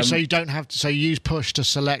 Yeah. So you don't have to. So you use push to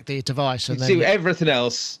select the device, and then do everything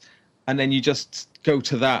else, and then you just go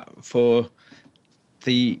to that for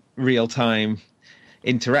the real time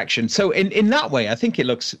interaction. So in that way, I think it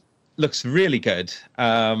looks really good.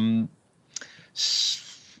 And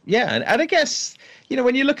I guess,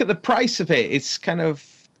 when you look at the price of it,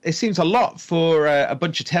 it seems a lot for a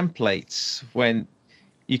bunch of templates when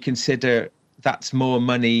you consider that's more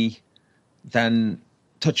money than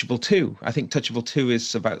Touchable 2. I think Touchable 2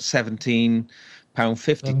 is about £17.50,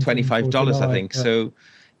 $25, I think.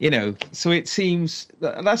 Yeah. So it seems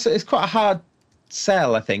it's quite a hard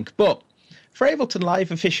sell, I think. But for Ableton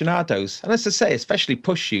Live aficionados, and as I say, especially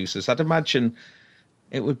push users, I'd imagine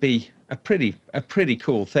it would be a pretty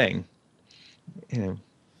cool thing.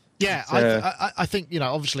 Yeah, I think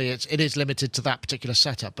obviously it is limited to that particular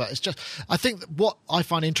setup, but it's just, I think what I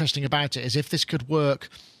find interesting about it is if this could work,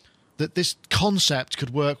 that this concept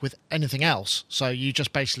could work with anything else. So you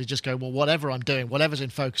just basically just go, well, whatever I'm doing, whatever's in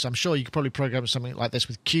Focus, I'm sure you could probably program something like this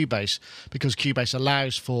with Cubase, because Cubase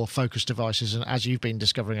allows for Focus devices, and as you've been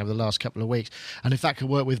discovering over the last couple of weeks, and if that could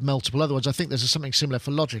work with multiple other ones, I think there's something similar for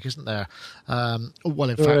Logic, isn't there? Well,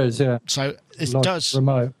 in fact, there is, yeah. So it Logic does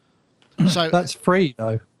remote. So that's free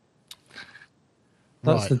though.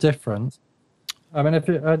 That's Right. the difference. I mean,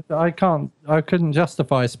 I couldn't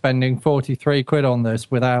justify spending 43 quid on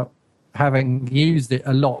this without having used it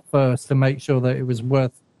a lot first to make sure that it was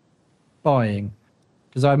worth buying.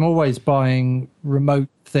 Because I'm always buying remote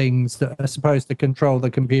things that are supposed to control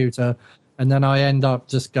the computer, and then I end up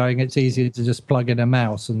just going, it's easier to just plug in a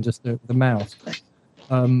mouse and just do it with the mouse.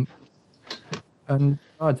 And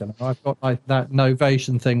I don't know, I've got like that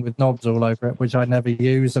Novation thing with knobs all over it, which I never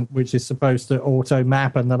use, and which is supposed to auto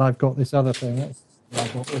map, and then I've got this other thing.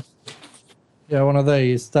 I've got this. Yeah, one of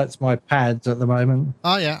these. That's my pads at the moment,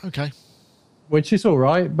 Oh, yeah, okay. which is all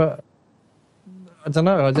right, but I don't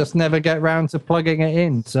know. I just never get round to plugging it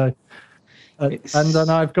in. So, and then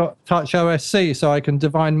I've got Touch OSC, so I can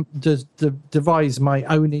devise my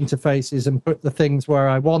own interfaces and put the things where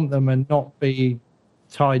I want them and not be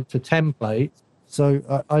tied to templates.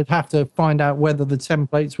 So I'd have to find out whether the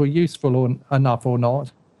templates were useful enough or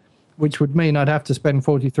not, which would mean I'd have to spend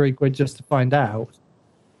 43 quid just to find out,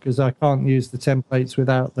 because I can't use the templates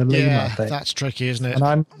without the Lima thing. That's tricky, isn't it? And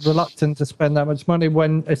I'm reluctant to spend that much money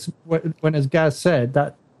when, as Gaz said,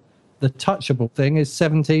 that the touchable thing is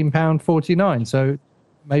 £17.49. So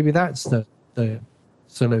maybe that's the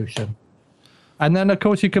solution. And then, of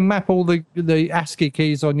course, you can map all the ASCII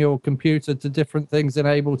keys on your computer to different things in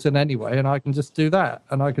Ableton anyway, and I can just do that.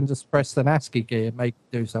 And I can just press an ASCII key and make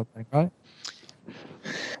it do something, right?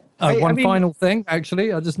 One final thing,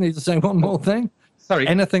 actually. I just need to say one more thing. Sorry.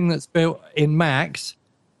 Anything that's built in Macs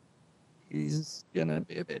is going to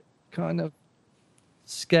be a bit kind of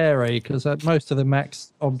scary, because most of the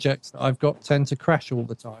Macs objects that I've got tend to crash all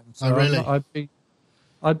the time. So Oh, really?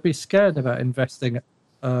 I'd be scared about investing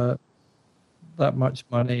that much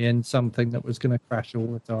money in something that was going to crash all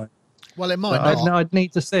the time. Well, it might But not. I'd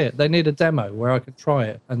need to see it. They need a demo where I can try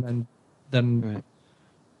it, and then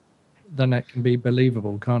it can be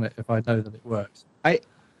believable, can't it? If I know that it works. I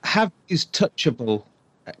have used Touchable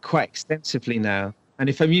quite extensively now, and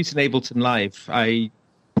if I'm using Ableton Live, I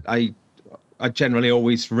generally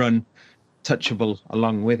always run Touchable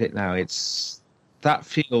along with it now. That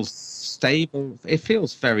feels stable. It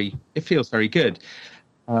feels very good.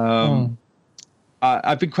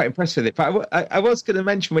 I've been quite impressed with it. But I was going to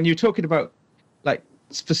mention, when you were talking about like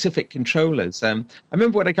specific controllers, I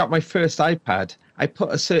remember when I got my first iPad, I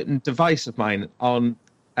put a certain device of mine on.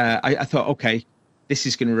 I thought, okay, this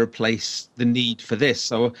is going to replace the need for this.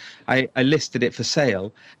 So I listed it for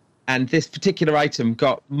sale, and this particular item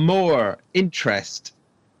got more interest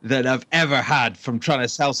than I've ever had from trying to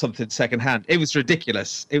sell something secondhand. It was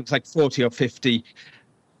ridiculous. It was like 40 or 50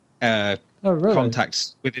 Really?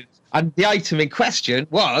 contacts with it. And the item in question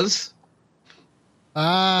was...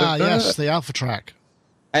 Yes, the Alpha Track.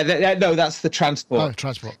 no, that's the Transport. Oh,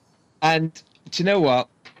 Transport. And do you know what?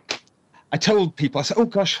 I told people, I said, oh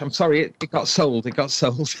gosh, I'm sorry, it got sold. It got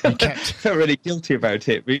sold. I felt really guilty about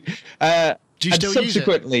it. Do you still use it?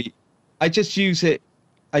 Subsequently, I just use it.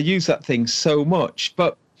 I use that thing so much.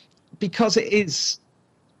 But because it is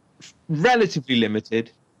relatively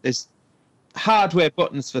limited, there's hardware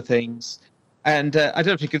buttons for things. And I don't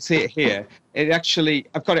know if you can see it here. It actually,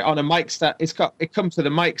 I've got it on a mic stand. It comes with a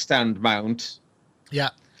mic stand mount. Yeah.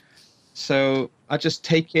 So I just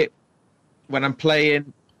take it when I'm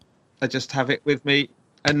playing. I just have it with me.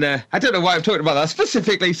 And I don't know why I'm talking about that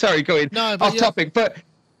specifically. Sorry, going off topic. But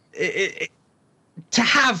to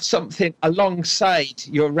have something alongside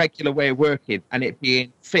your regular way of working and it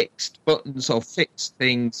being fixed buttons or fixed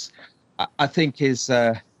things, I think is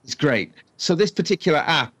great. So this particular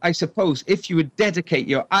app, I suppose, if you would dedicate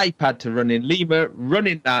your iPad to running Lima,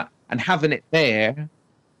 running that and having it there,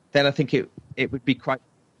 then I think it would be quite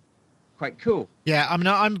cool. Yeah, I mean,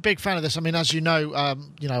 I'm a big fan of this. I mean, as you know,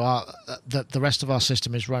 the rest of our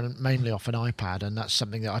system is run mainly off an iPad, and that's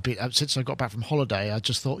something that I've been since I got back from holiday. I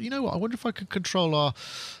just thought, you know what, I wonder if I could control our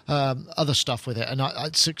other stuff with it. And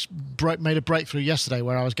I made a breakthrough yesterday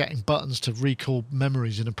where I was getting buttons to recall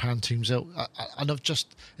memories in a Pantone Zilt, and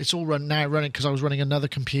it's all running because I was running another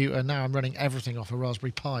computer. And now I'm running everything off a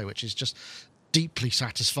Raspberry Pi, which is just deeply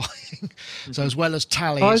satisfying. So as well as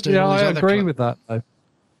Tally, it's doing all these other. I agree with that though.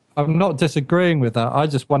 I'm not disagreeing with that. I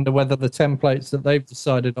just wonder whether the templates that they've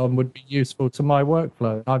decided on would be useful to my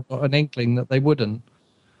workflow. I've got an inkling that they wouldn't.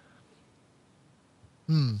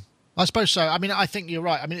 I suppose so. I mean, I think you're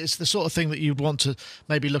right. I mean, it's the sort of thing that you'd want to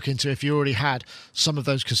maybe look into if you already had some of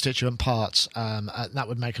those constituent parts. That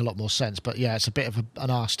would make a lot more sense. But yeah, it's a bit of an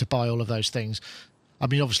ask to buy all of those things. I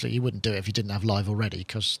mean, obviously, you wouldn't do it if you didn't have Live already,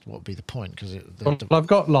 because what would be the point? Well, I've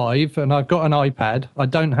got Live and I've got an iPad. I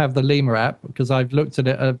don't have the Lima app because I've looked at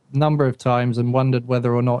it a number of times and wondered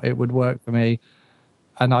whether or not it would work for me.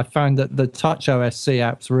 and I found that the Touch OSC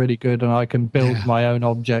app's really good, and I can build Yeah. my own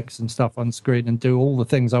objects and stuff on screen and do all the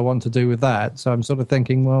things I want to do with that. So I'm sort of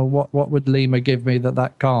thinking, well, what would Lima give me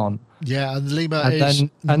that can't? Yeah, and Lima And is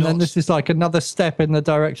then this is like another step in the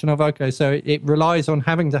direction of, okay, so it relies on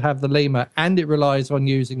having to have the Lima, and it relies on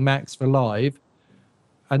using Max for live.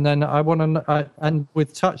 And then and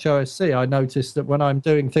with Touch OSC, I noticed that when I'm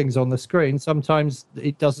doing things on the screen, sometimes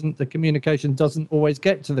the communication doesn't always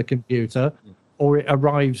get to the computer, or it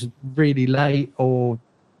arrives really late, or,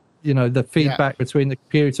 the feedback between the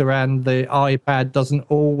computer and the iPad doesn't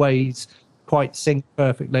always quite sync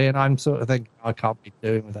perfectly. And I'm sort of thinking, I can't be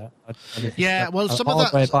doing with that. Yeah, well, some of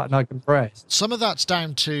hardware that button I can press. Some of that's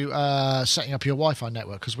down to setting up your Wi-Fi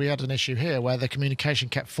network, because we had an issue here where the communication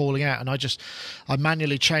kept falling out, and I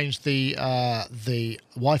manually changed the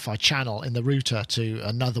Wi-Fi channel in the router to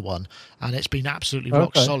another one, and it's been absolutely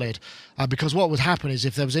rock solid. Because what would happen is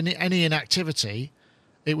if there was any inactivity,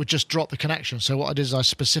 it would just drop the connection. So what I did is I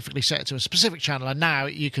specifically set it to a specific channel, and now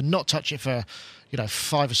you can not touch it for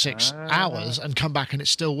 5 or 6 hours and come back and it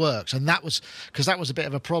still works. And that was because that was a bit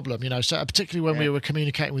of a problem, so particularly when we were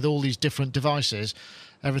communicating with all these different devices,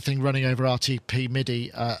 everything running over RTP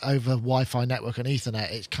MIDI, over Wi-Fi network and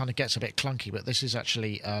Ethernet, it kind of gets a bit clunky. But this is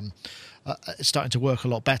actually it's starting to work a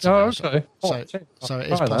lot better. Oh, now. okay. So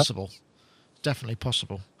it is possible. Definitely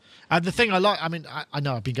possible. And the thing I like, I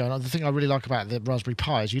know I've been going on, the thing I really like about the Raspberry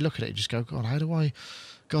Pi is you look at it and just go, God,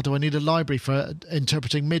 do I need a library for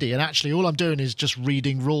interpreting MIDI? And actually all I'm doing is just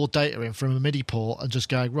reading raw data in from a MIDI port and just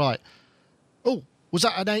going, right, oh, was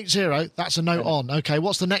that an 8-0? That's a note on. Okay,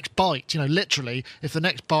 what's the next byte? Literally, if the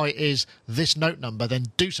next byte is this note number, then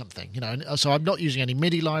do something. And so I'm not using any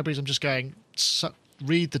MIDI libraries. I'm just going,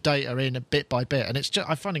 read the data in a bit by bit. And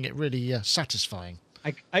I'm finding it really satisfying.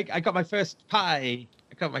 I got my first Pi.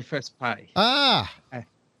 Ah.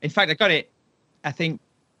 In fact, I got it, I think,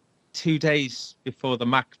 2 days before the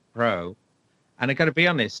Mac Pro. And I got to be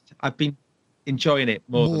honest, I've been enjoying it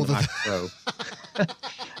more than the Mac Pro.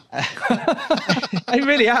 I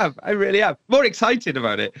really have. More excited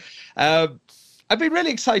about it. I've been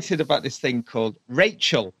really excited about this thing called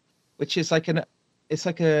Rachel, which is like an OS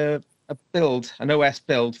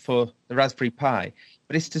build for the Raspberry Pi,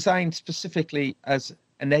 but it's designed specifically as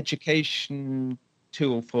an education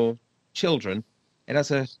tool for children. It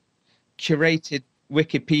has a curated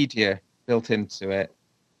Wikipedia built into it,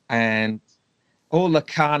 and all the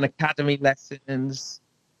Khan Academy lessons.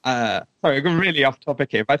 Sorry, I'm going really off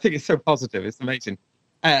topic here, but I think it's so positive. It's amazing.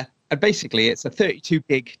 And basically, it's a 32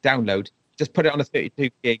 gig download. Just put it on a 32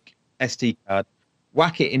 gig SD card,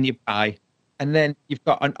 whack it in your Pi, and then you've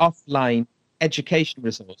got an offline education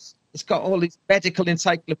resource. It's got all these medical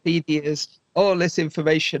encyclopedias, all this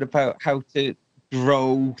information about how to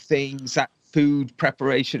grow things, that food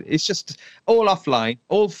preparation. It's just all offline,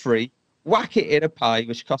 all free. Whack it in a Pi,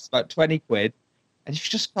 which costs about 20 quid, and you've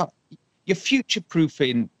just got you're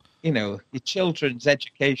future-proofing, your children's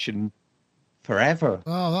education forever.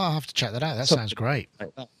 Oh, I'll have to check that out. That sounds great.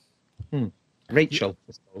 Like that. Rachel.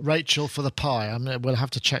 Rachel for the Pi. We'll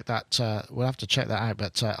have to check that. We'll have to check that out.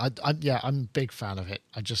 But I'm a big fan of it.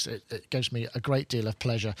 It gives me a great deal of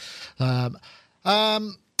pleasure. What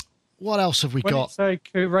else have we got? When you say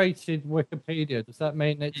curated Wikipedia, does that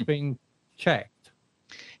mean it's been checked?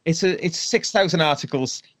 It's 6,000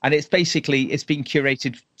 articles, and it's been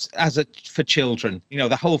curated for children.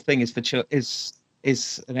 The whole thing is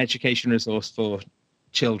is an education resource for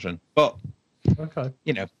children. But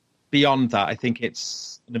beyond that, I think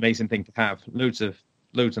it's an amazing thing to have. Loads and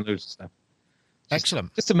loads of stuff.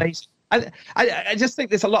 Excellent. Just amazing. I just think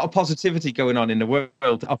there's a lot of positivity going on in the world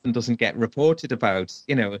that often doesn't get reported about,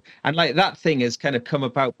 and like that thing has kind of come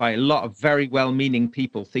about by a lot of very well-meaning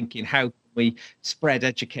people thinking, how can we spread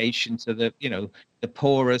education to the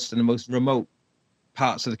poorest and the most remote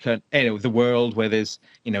parts of the world where there's,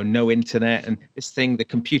 no internet, and this thing, the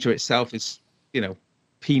computer itself is,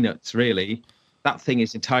 peanuts really. That thing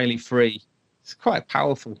is entirely free. It's quite a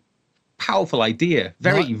powerful idea.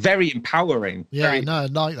 Very empowering. Yeah, I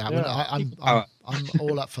like that. Yeah. I'm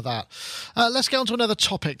all up for that. Let's get on to another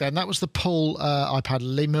topic then. That was the Pull iPad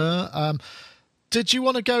Lemur. Did you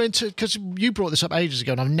want to go into, because you brought this up ages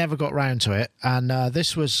ago and I've never got round to it, and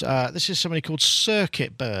this is somebody called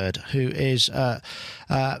Circuit Bird, who is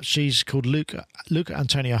she's called Luke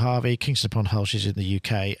Antonia Harvey, Kingston upon Hull. She's in the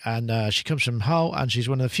UK, and she comes from Hull, and she's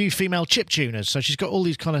one of the few female chip tuners. So she's got all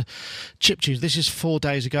these kind of chip tunes. This is 4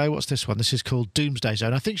 days ago. What's this one? This is called Doomsday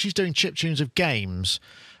Zone. I think she's doing chip tunes of games,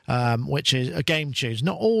 which is a game tunes.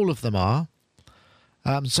 Not all of them are.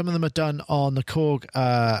 Some of them are done on the Korg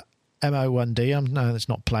MO1D. No, it's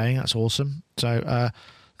not playing. That's awesome. So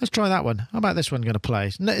Let's try that one. How about this one going to play?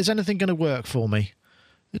 Is anything going to work for me?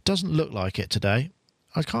 It doesn't look like it today.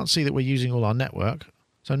 I can't see that we're using all our network.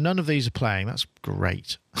 So none of these are playing. That's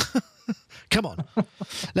great. Come on.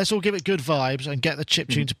 Let's all give it good vibes and get the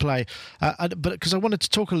chiptune to play. But because I wanted to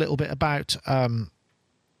talk a little bit about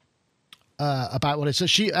what it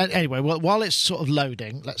is. Anyway, while it's sort of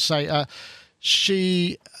loading, let's say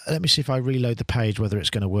let me see if I reload the page whether it's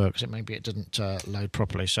going to work, because maybe it didn't load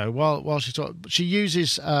properly. So while she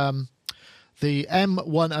uses the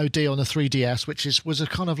M10D on the 3DS, which was a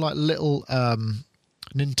kind of like little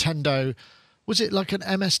Nintendo. Was it like an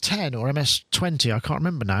MS-10 or MS-20? I can't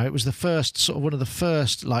remember now. It was the first sort of one of the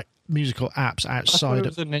first like musical apps outside. It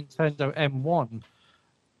was a Nintendo M1.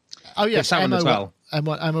 Oh yes, M1 as well.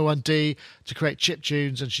 M1D to create chip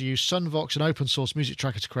tunes, and she used Sunvox, an open source music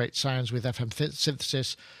tracker, to create sounds with FM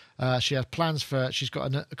synthesis. She has plans she's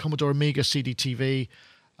got a Commodore Amiga CDTV,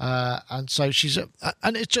 and so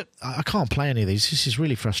I can't play any of these. This is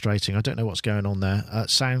really frustrating. I don't know what's going on there.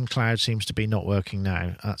 SoundCloud seems to be not working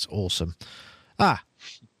now. That's awesome. Oh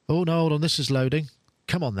no, hold on, this is loading.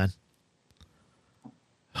 Come on then.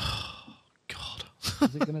 Oh, God.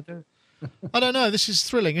 Is it going to do it? I don't know. This is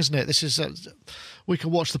thrilling, isn't it? This is we can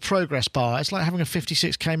watch the progress bar. It's like having a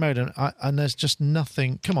 56k mode, and there's just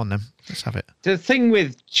nothing. Come on, then, let's have it. The thing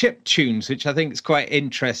with chip tunes, which I think is quite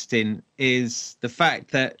interesting, is the fact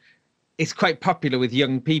that it's quite popular with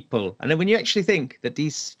young people. And then when you actually think that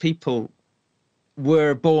these people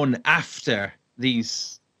were born after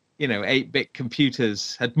these, 8-bit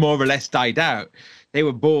computers had more or less died out, they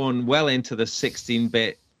were born well into the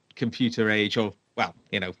 16-bit computer age, or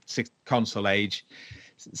console age.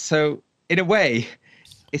 So in a way,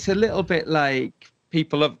 it's a little bit like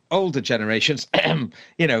people of older generations,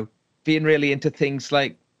 being really into things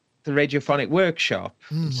like the Radiophonic Workshop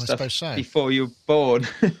and stuff before you were born.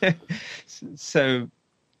 So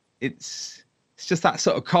it's just that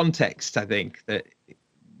sort of context, I think, that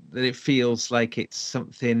it feels like it's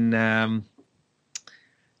something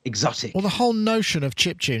exotic. Well, the whole notion of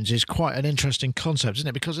chiptunes is quite an interesting concept, isn't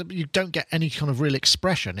it? Because you don't get any kind of real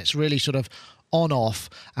expression. It's really sort of on-off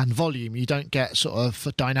and volume. You don't get sort of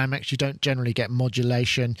dynamics. You don't generally get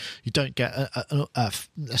modulation. You don't get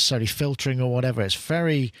necessarily filtering or whatever. It's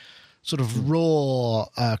very sort of raw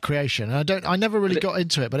creation. And I never really got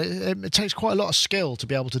into it, but it takes quite a lot of skill to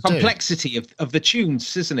be able to do. Complexity of the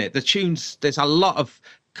tunes, isn't it? The tunes, there's a lot of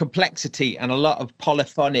complexity and a lot of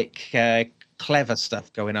polyphonic clever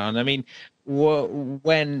stuff going on. I mean,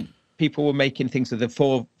 when people were making things with the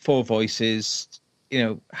four voices,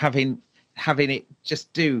 having it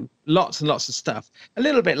just do lots and lots of stuff, a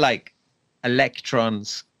little bit like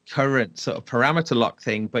Electron's current sort of parameter lock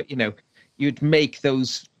thing, but you'd make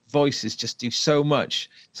those voices just do so much.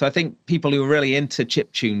 So I think people who are really into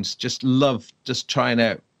chiptunes just love just trying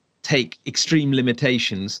to take extreme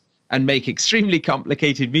limitations and make extremely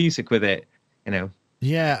complicated music with it,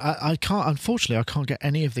 Yeah, I can't. Unfortunately, I can't get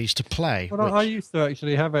any of these to play. Well, I used to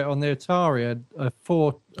actually have it on the Atari,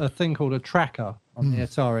 a thing called a tracker on the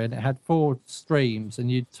Atari, and it had 4 streams, and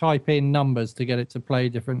you'd type in numbers to get it to play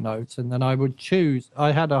different notes, and then I would choose.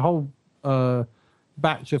 I had a whole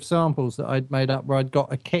batch of samples that I'd made up where I'd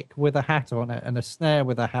got a kick with a hat on it and a snare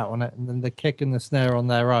with a hat on it, and then the kick and the snare on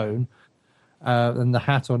their own. And the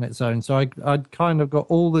hat on its own. So I'd kind of got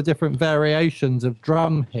all the different variations of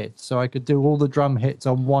drum hits. So I could do all the drum hits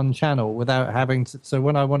on one channel without having to. So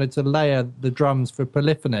when I wanted to layer the drums for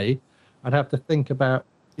polyphony, I'd have to think about,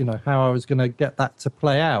 how I was going to get that to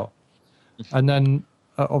play out. And then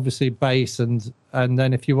obviously bass. And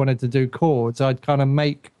then if you wanted to do chords, I'd kind of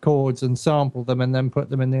make chords and sample them and then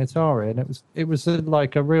put them in the Atari. And it was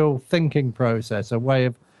like a real thinking process, a way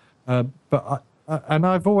of, and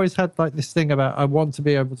I've always had like this thing about I want to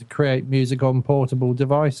be able to create music on portable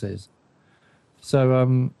devices.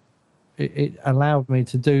 So it allowed me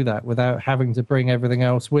to do that without having to bring everything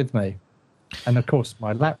else with me. And of course,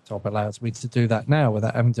 my laptop allows me to do that now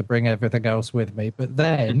without having to bring everything else with me. But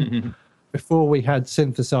then, before we had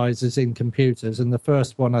synthesizers in computers, and the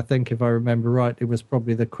first one, I think, if I remember right, it was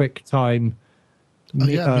probably the QuickTime.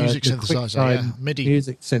 Music synthesizer, MIDI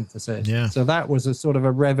music synthesis. Yeah. So that was a sort of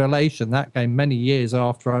a revelation. That came many years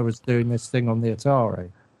after I was doing this thing on the Atari.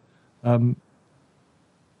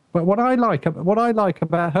 But what I like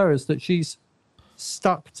about her is that she's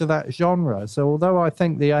stuck to that genre. So although I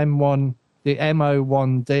think the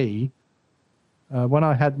M01D, when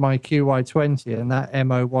I had my QY20 and that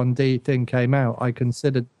M01D thing came out, I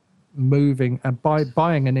considered moving and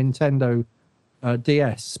buying a Nintendo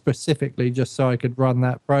DS specifically just so I could run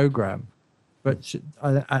that program. But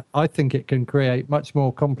I think it can create much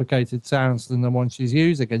more complicated sounds than the one she's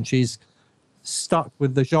using, and she's stuck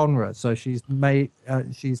with the genre. So she's made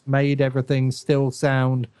everything still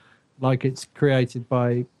sound like it's created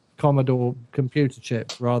by Commodore computer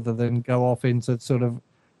chips, rather than go off into sort of,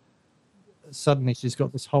 suddenly she's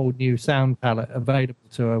got this whole new sound palette available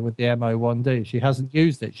to her with the MO1D. She hasn't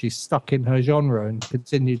used it. She's stuck in her genre and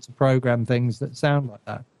continued to program things that sound like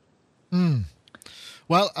that.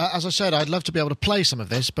 Well, as I said, I'd love to be able to play some of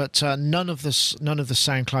this, but none of the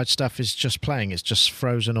SoundCloud stuff is just playing. It's just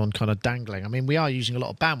frozen on, kind of dangling. I mean, we are using a lot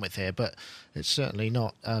of bandwidth here, but it's certainly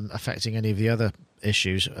not affecting any of the other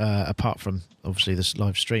issues, apart from obviously this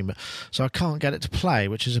live stream. So I can't get it to play,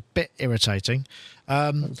 which is a bit irritating.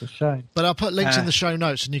 That's a shame. But I'll put links in the show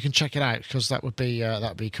notes, and you can check it out, because that would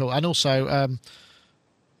be cool. And also,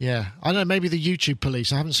 yeah, I don't know, maybe the YouTube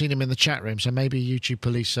police. I haven't seen him in the chat room, so maybe YouTube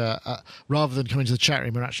police, rather than coming to the chat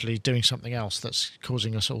room, are actually doing something else that's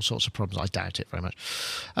causing us all sorts of problems. I doubt it very much.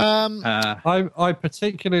 I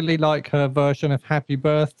particularly like her version of Happy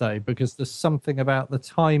Birthday, because there's something about the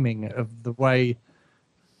timing of the way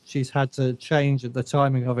she's had to change the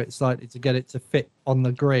timing of it slightly to get it to fit on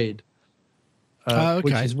the grid,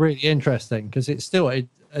 which is really interesting, because it's still...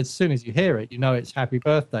 as soon as you hear it, you know it's Happy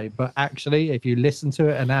Birthday. But actually, if you listen to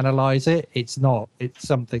it and analyze it, it's not. It's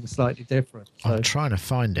something slightly different. So. I'm trying to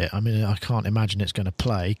find it. I mean, I can't imagine it's going to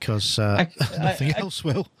play, because nothing else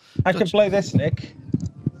will. I can play this, Nick.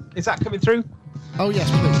 Is that coming through? Oh, yes,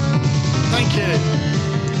 please. Thank you.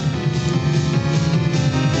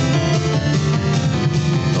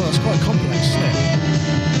 Oh, that's quite complex, isn't it?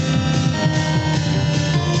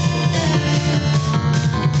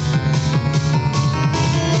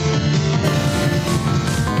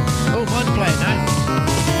 Oh, mine's playing now.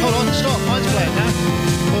 Hold on, stop. Mine's playing now.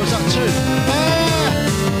 Or is that two?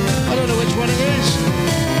 I don't know which one it is.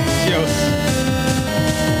 Yours.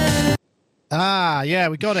 Yeah,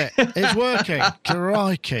 we got it. It's working.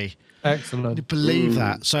 Crikey. Excellent. Can you believe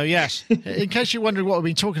that? So, yes, in case you're wondering what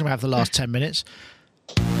we've been talking about for the last 10 minutes,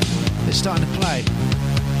 it's starting to play.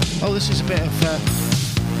 Oh, this is a bit of...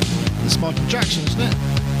 this is Michael Jackson, isn't it?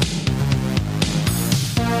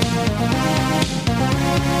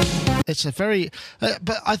 It's a very...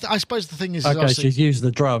 but I suppose the thing is... Okay, she's used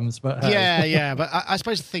the drums, but... Hey. Yeah, but I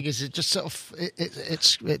suppose the thing is, it just sort of...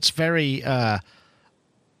 It's very...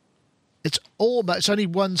 it's only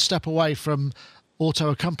one step away from auto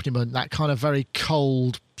accompaniment, that kind of very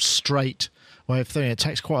cold, straight way of thinking. It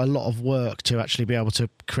takes quite a lot of work to actually be able to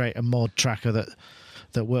create a mod tracker that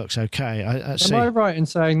works okay. Am I right in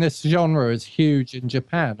saying this genre is huge in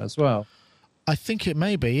Japan as well? I think it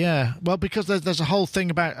may be, yeah. Well, because there's a whole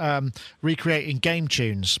thing about recreating game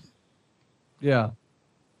tunes. Yeah.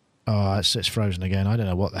 Oh, it's frozen again. I don't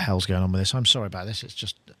know what the hell's going on with this. I'm sorry about this. It's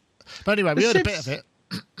just... But anyway, we heard a bit of it.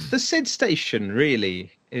 The SID station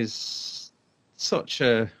really is such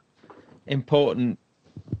a important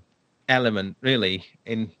element, really,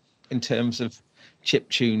 in terms of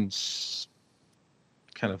chiptunes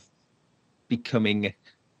kind of becoming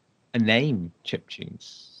a name,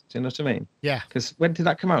 chiptunes. Do you know what I mean? Yeah. Because when did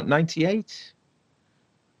that come out? 98?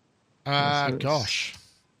 Gosh.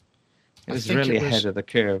 It was really ahead of the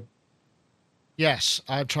curve. Yes,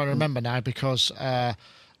 I'm trying to remember now, because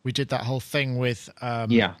we did that whole thing with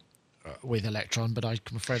with Electron, but I'm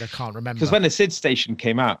afraid I can't remember. Because when the SID station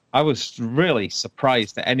came out, I was really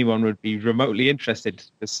surprised that anyone would be remotely interested.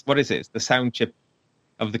 What is it? It's the sound chip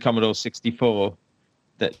of the Commodore 64,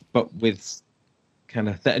 but with kind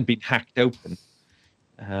of that had been hacked open.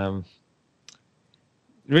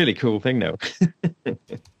 Really cool thing, though.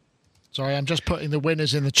 Sorry, I'm just putting the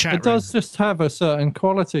winners in the chat room. It does just have a certain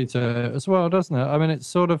quality to it as well, doesn't it? I mean, it's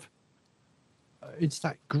sort of... It's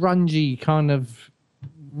that grungy kind of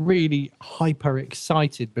really hyper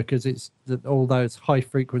excited, because it's all those high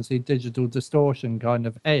frequency digital distortion kind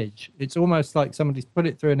of edge. It's almost like somebody's put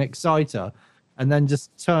it through an exciter and then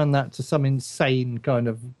just turn that to some insane kind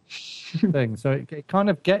of thing. So it kind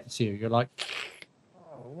of gets you. You're like,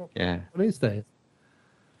 oh, what is this?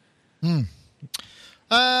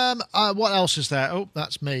 What else is there? Oh,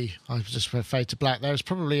 that's me. I just fade to black. There's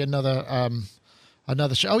probably another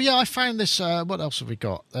show. Oh yeah, I found this. What else have we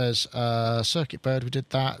got? There's Circuit Bird. We did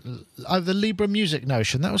that. Oh, the Libra Music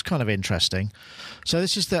Notion. That was kind of interesting. So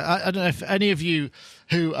this is I don't know if any of you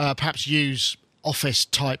who perhaps use Office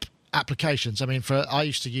type applications. I mean, I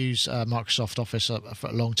used to use Microsoft Office for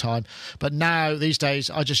a long time, but now these days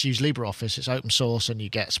I just use LibreOffice. It's open source, and you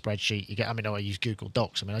get a spreadsheet. I use Google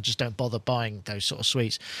Docs. I mean, I just don't bother buying those sort of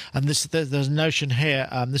suites. And there's a Notion here.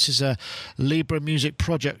 This is a Libra Music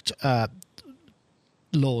Project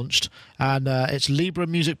launched, and it's Libre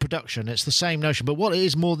Music Production. It's the same notion, but what it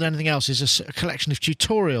is more than anything else is a collection of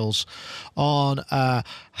tutorials on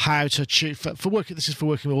how to for working. This is for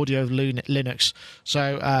working with audio Linux.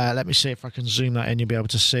 So let me see if I can zoom that in. You'll be able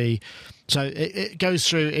to see. So it goes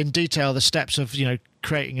through in detail the steps of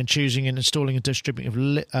creating and choosing and installing and distributing of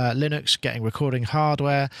Linux, getting recording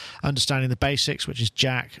hardware, understanding the basics, which is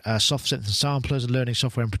Jack, soft synth and samplers, learning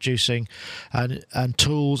software and producing, and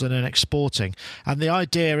tools, and then exporting. And the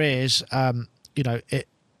idea is, it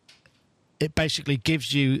basically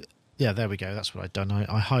gives you, there we go. That's what I've done.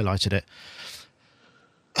 I highlighted it.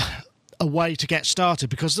 A way to get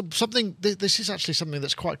started, because this is actually something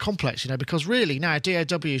that's quite complex, because really now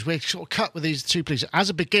DAWs, we're sort of cut with these two pieces.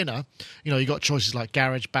 As a beginner, you've got choices like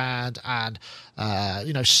GarageBand and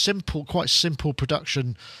quite simple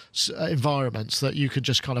production environments that you can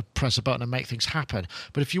just kind of press a button and make things happen.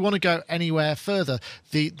 But if you want to go anywhere further,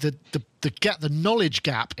 the knowledge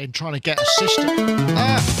gap in trying to get a system.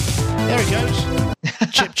 There it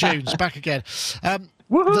goes. Chip tunes back again.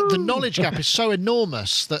 The knowledge gap is so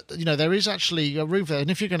enormous that there is actually a room there.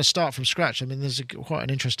 And if you're going to start from scratch, I mean, there's quite an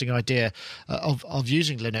interesting idea of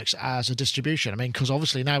using Linux as a distribution. I mean, because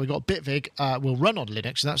obviously now we've got Bitvig will run on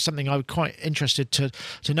Linux, and that's something I'm quite interested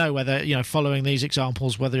to know whether following these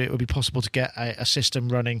examples, whether it would be possible to get a system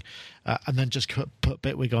running and then just put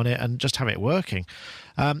Bitwig on it and just have it working.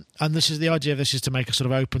 And this is the idea of this is to make a sort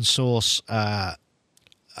of open source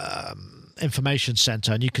information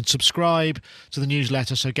center, and you can subscribe to the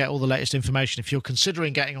newsletter, so get all the latest information. If you're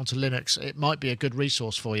considering getting onto Linux, it might be a good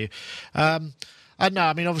resource for you. And no,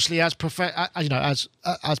 I mean, obviously, as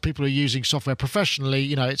people are using software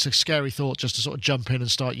professionally, it's a scary thought just to sort of jump in and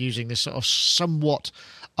start using this sort of somewhat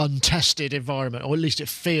untested environment, or at least it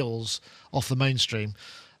feels off the mainstream.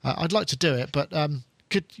 I'd like to do it, but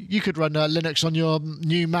you could run Linux on your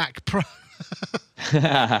new Mac Pro,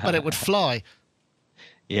 but it would fly.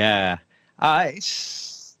 Yeah.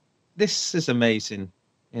 This is amazing.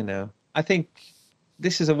 I think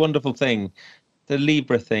this is a wonderful thing, the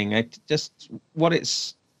Libre thing. What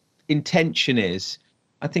its intention is,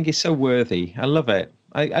 I think is so worthy. I love it.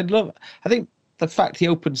 I think the fact the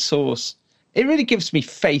open source, it really gives me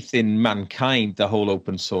faith in mankind, the whole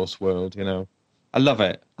open source world. I love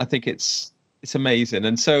it. I think it's amazing.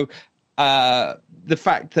 And so the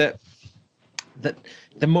fact that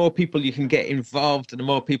the more people you can get involved and the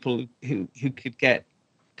more people who could get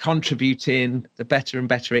contributing, the better and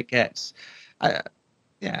better it gets.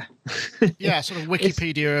 Yeah, sort of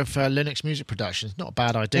Wikipedia of Linux music production. It's not a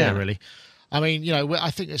bad idea, really. I mean,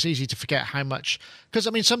 I think it's easy to forget how much, because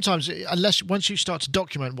I mean, sometimes once you start to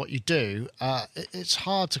document what you do, it's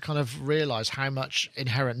hard to kind of realize how much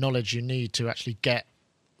inherent knowledge you need to actually get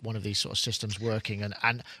one of these sort of systems working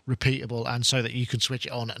and repeatable, and so that you can switch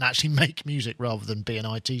it on and actually make music rather than be an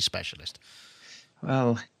IT specialist.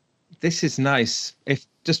 Well, this is nice. If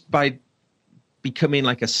just by becoming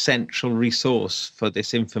like a central resource for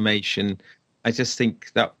this information, I just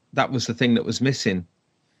think that was the thing that was missing.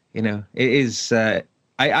 It is.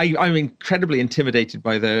 I'm incredibly intimidated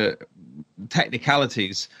by the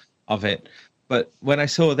technicalities of it, but when I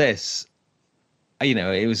saw this,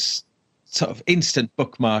 it was sort of instant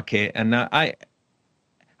bookmark it, and I'm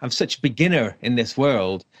such a beginner in this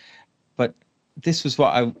world, but this was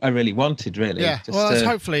what I really wanted, really. Yeah,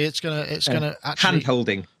 hopefully it's gonna actually hand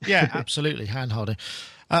holding. Yeah, absolutely, hand holding.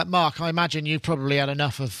 Mark, I imagine you probably had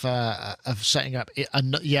enough of setting up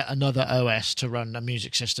yet another OS to run a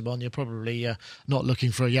music system on. You're probably not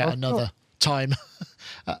looking for another time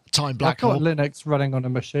black hole. I've got Linux running on a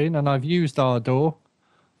machine, and I've used Ardor.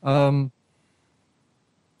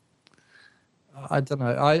 I don't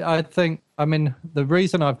know. I think, the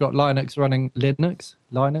reason I've got Linux running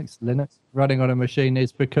on a machine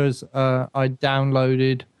is because I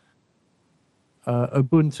downloaded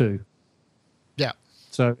Ubuntu. Yeah.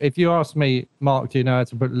 So if you ask me, Mark, do you know how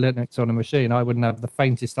to put Linux on a machine? I wouldn't have the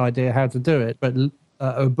faintest idea how to do it. But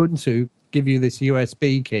Ubuntu give you this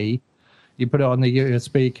USB key. You put it on the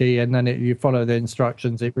USB key, and then you follow the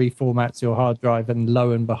instructions. It reformats your hard drive, and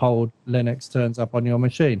lo and behold, Linux turns up on your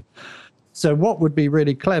machine. So what would be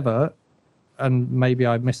really clever, and maybe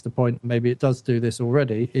I missed the point, maybe it does do this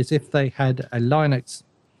already, is if they had a Linux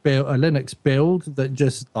build that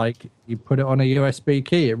just you put it on a USB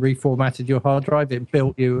key, it reformatted your hard drive, it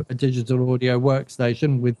built you a digital audio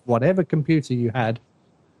workstation with whatever computer you had.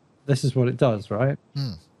 This is what it does, right?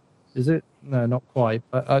 Is it? No, not quite.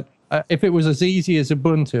 But if it was as easy as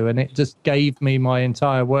Ubuntu and it just gave me my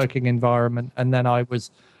entire working environment, and then I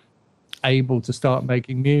was able to start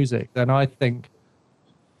making music, then I think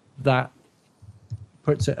that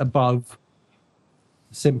puts it above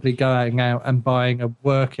simply going out and buying a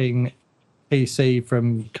working PC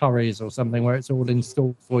from Currys or something where it's all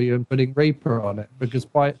installed for you and putting Reaper on it. Because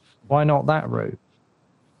why not that route?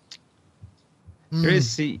 There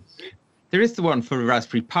is the one for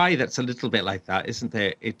Raspberry Pi that's a little bit like that, isn't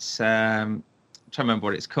there? It's I'm trying to remember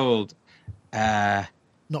what it's called. Not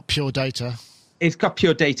Pure Data. It's got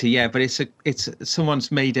Pure Data, yeah, but it's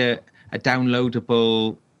someone's made a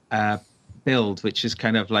downloadable build, which is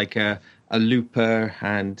kind of like a looper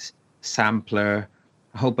and sampler,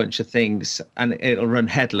 a whole bunch of things, and it'll run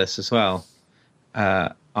headless as well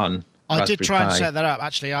on I did try and Pi. set that up.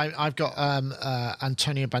 Actually, I've got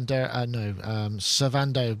Antonio Bandera.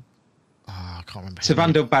 Servando. I can't remember.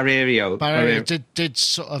 Servando Barreiro did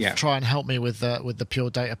sort of try and help me with the Pure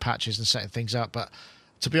Data patches and setting things up, but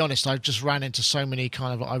to be honest, I just ran into so many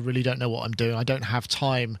kind of I really don't know what I'm doing. I don't have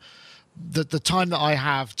time. The time that I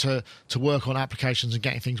have to work on applications and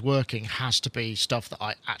getting things working has to be stuff that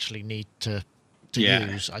I actually need to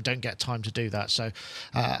use. I don't get time to do that. So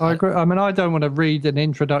I agree. I mean, I don't want to read an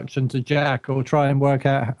introduction to Jack or try and work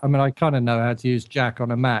out. I mean, I kind of know how to use Jack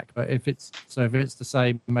on a Mac, but if it's the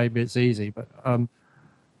same, maybe it's easy. But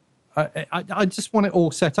I just want it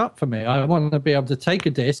all set up for me. I want to be able to take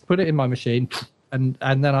a disc, put it in my machine, and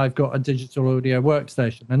then I've got a digital audio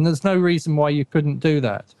workstation. And there's no reason why you couldn't do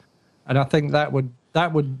that. And I think that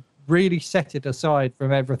would really set it aside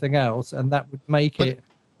from everything else, and that would make it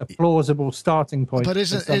a plausible starting point for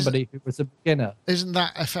somebody who was a beginner. Isn't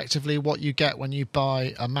that effectively what you get when you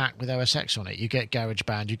buy a Mac with OS X on it? You get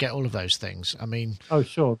GarageBand, you get all of those things. I mean... Oh,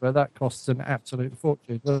 sure, but that costs an absolute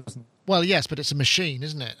fortune, doesn't it? Well, yes, but it's a machine,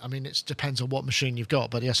 isn't it? I mean, it depends on what machine you've got.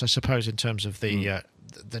 But yes, I suppose in terms of the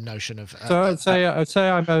notion of... So I'd say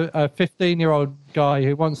I'm a 15-year-old guy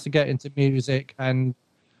who wants to get into music, and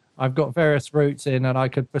I've got various routes in, and I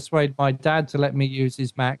could persuade my dad to let me use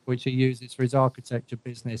his Mac, which he uses for his architecture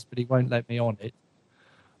business, but he won't let me on it.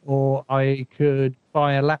 Or I could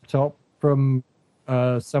buy a laptop from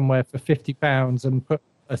somewhere for £50 and put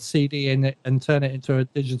a CD in it and turn it into a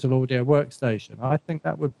digital audio workstation. I think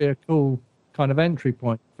that would be a cool kind of entry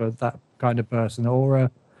point for that kind of person,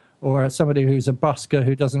 or somebody who's a busker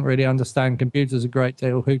who doesn't really understand computers a great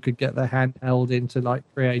deal, who could get their hand held into like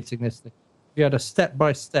creating this thing. You had a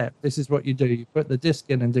step-by-step, this is what you do. You put the disc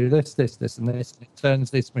in and do this, and this, and it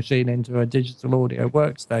turns this machine into a digital audio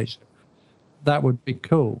workstation. That would be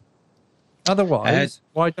cool. Otherwise,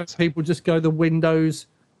 why don't people just go the Windows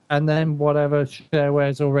and then whatever shareware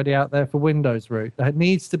is already out there for Windows route? There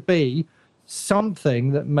needs to be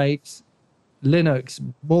something that makes Linux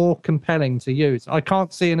more compelling to use. I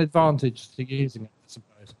can't see an advantage to using it, I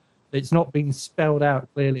suppose. It's not been spelled out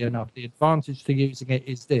clearly enough. The advantage to using it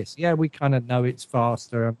is this. Yeah, we kind of know it's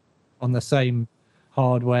faster on the same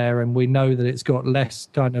hardware, and we know that it's got less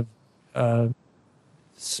kind of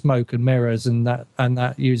smoke and mirrors, and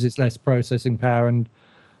that uses less processing power, and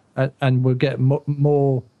we'll get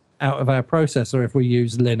more out of our processor if we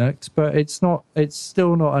use Linux. But it's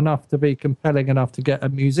still not enough to be compelling enough to get a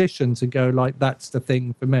musician to go like, that's the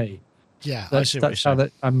thing for me. Yeah, that's how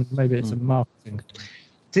that. Maybe it's a marketing thing.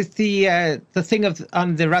 The thing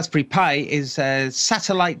on the Raspberry Pi is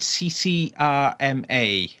satellite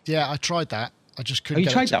CCRMA. Yeah, I tried that. I just couldn't. You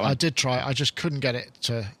tried that one? I did try. I just couldn't get it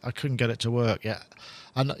to. I couldn't get it to work yet.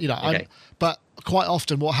 And Okay. but quite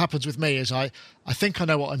often what happens with me is I think I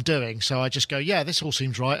know what I'm doing, so I just go, yeah, this all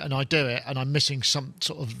seems right, and I do it, and I'm missing some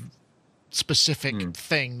sort of specific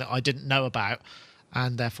thing that I didn't know about,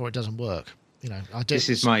 and therefore it doesn't work. I did. This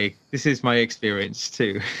is my experience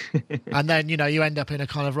too. And then you end up in a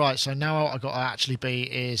kind of right. So now what I've got to actually be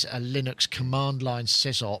is a Linux command line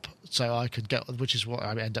sysop, so I could get, which is what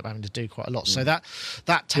I end up having to do quite a lot. So that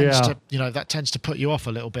tends to put you off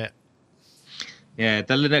a little bit. Yeah,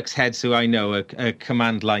 the Linux heads who I know are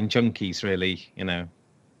command line junkies, really.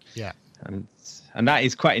 Yeah. And that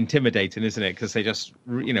is quite intimidating, isn't it? Because they just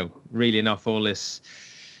reeling off all this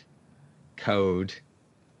code,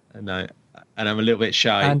 and I'm a little bit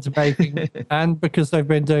shy. And because they've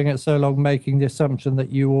been doing it so long, making the assumption that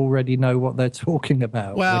you already know what they're talking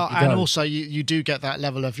about. Well, and also you do get that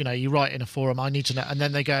level of, you write in a forum, I need to know, and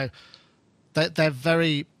then they go, they're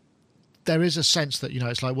very, there is a sense that,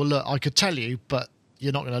 it's like, well, look, I could tell you, but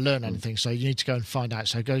you're not going to learn anything, so you need to go and find out.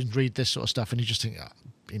 So go and read this sort of stuff, and you just think,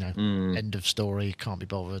 end of story, can't be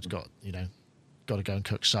bothered, got to go and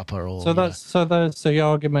cook supper, or so that's the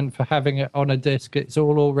argument for having it on a disk. It's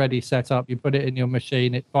all already set up. You put it in your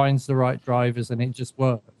machine, it finds the right drivers, and it just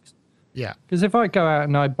works. Yeah. Because if I go out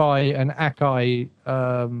and I buy an Akai,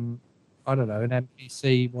 I don't know, an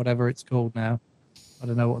MPC, whatever it's called now, I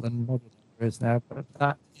don't know what the model is now, but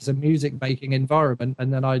that is a music making environment,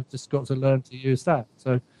 and then I just got to learn to use that.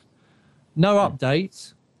 So no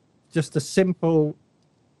updates, just a simple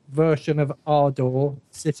version of Ardor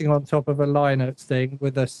sitting on top of a Linux thing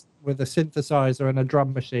with a synthesizer and a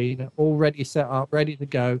drum machine already set up, ready to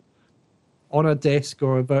go on a disk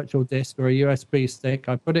or a virtual disk or a USB stick.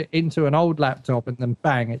 I put it into an old laptop and then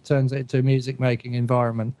bang, it turns it into a music making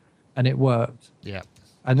environment, and it worked. Yeah.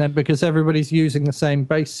 And then because everybody's using the same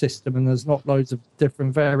base system and there's not loads of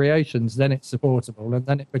different variations, then it's supportable, and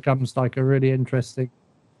then it becomes like a really interesting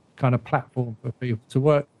kind of platform for people to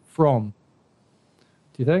work from.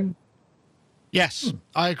 Do you think? Yes,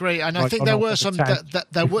 I agree, and I Like think on there off were of some. the tank.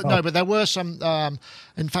 There were no, but there were some.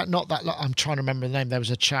 In fact, not that. I'm trying to remember the name. There was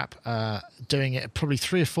a chap doing it probably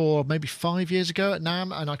 3 or 4, maybe 5 years ago at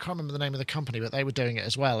NAMM, and I can't remember the name of the company, but they were doing it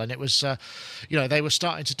as well. And it was, they were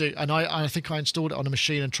starting to do. And I think I installed it on a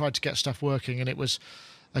machine and tried to get stuff working, and it was.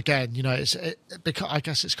 Again, because I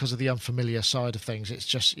guess it's because of the unfamiliar side of things. It's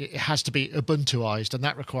just it has to be Ubuntuized, and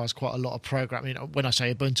that requires quite a lot of programming. When I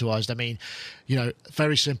say Ubuntuized, I mean,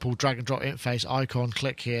 very simple drag and drop interface, icon,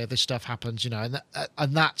 click here, this stuff happens, and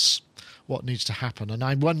that's what needs to happen. And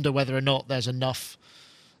I wonder whether or not there's enough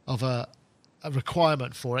of a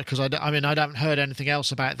requirement for it, because I haven't heard anything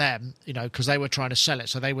else about them, because they were trying to sell it.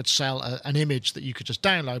 So they would sell an image that you could just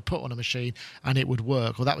download, put on a machine, and it would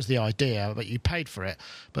work. Well, that was the idea, but you paid for it.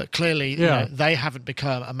 But clearly, they haven't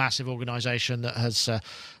become a massive organisation that has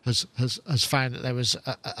found that there was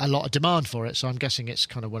a lot of demand for it. So I'm guessing it's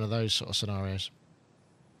kind of one of those sort of scenarios.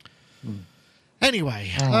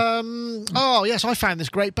 Anyway, yes, I found this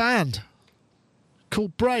great band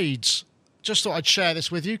called Braids. Just thought I'd share this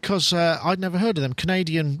with you because I'd never heard of them.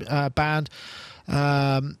 Canadian band.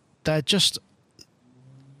 They're just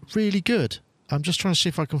really good. I'm just trying to see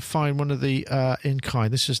if I can find one of the in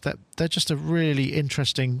kind. They're just a really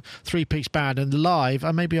interesting 3-piece band, and live.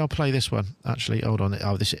 And maybe I'll play this one. Actually, hold on.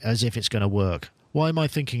 Oh, this as if it's going to work. Why am I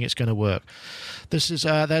thinking it's going to work? This is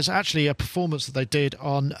there's actually a performance that they did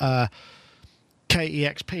on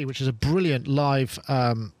KEXP, which is a brilliant live.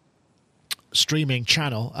 Streaming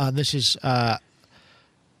channel, and this is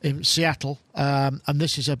in Seattle, and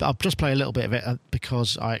this is I'll just play a little bit of it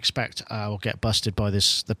because I expect I'll get busted by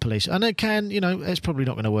the police, and it can, it's probably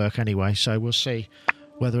not going to work anyway, so we'll see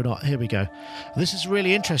whether or not. Here we go. This is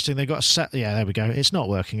really interesting. They've got a set. Yeah, there we go. It's not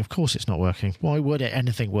working. Of course it's not working. Why would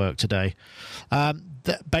anything work today?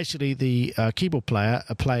 Basically, the keyboard player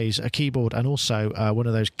plays a keyboard and also one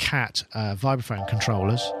of those cat vibraphone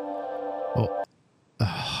controllers.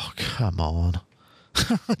 Oh, come on.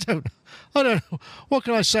 I don't know. What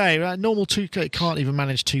can I say? Normal 2K, it can't even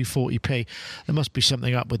manage 240p. There must be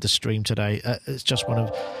something up with the stream today. It's just one of...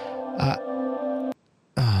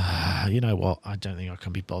 you know what? I don't think I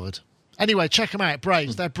can be bothered. Anyway, check them out.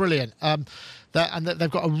 Braids, they're brilliant. They've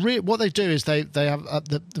got what they do is they have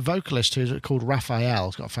the vocalist who's called Raphael.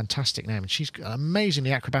 Has got a fantastic name, and she's got an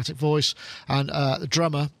amazingly acrobatic voice. And the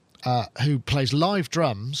drummer who plays live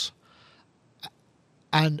drums...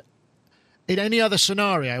 And in any other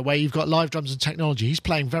scenario where you've got live drums and technology, he's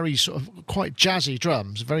playing very sort of quite jazzy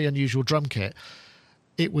drums, very unusual drum kit.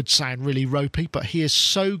 It would sound really ropey, but he is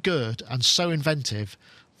so good and so inventive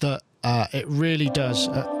that it really does.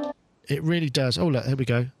 It really does. Oh, look, here we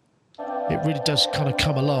go. It really does kind of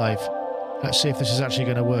come alive. Let's see if this is actually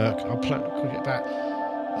going to work. I'll click it back.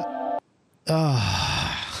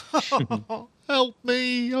 Help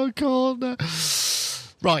me. I can't.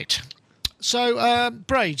 Right. So,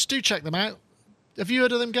 Braids, do check them out. Have you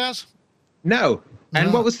heard of them, Gaz? No.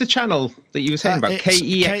 And what was the channel that you were saying about?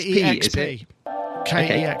 KEXP, is it?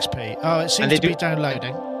 KEXP. Okay. Oh, it seems to be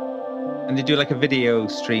downloading. And they do like a video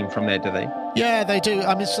stream from there, do they? Yeah, they do.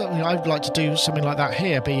 I mean, something I'd like to do something like that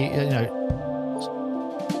here.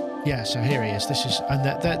 Yeah. So here he is. This is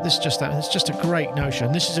this is just that. It's just a great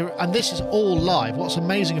notion. This is all live. What's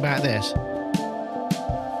amazing about this?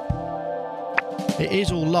 It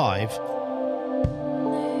is all live.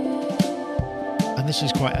 And this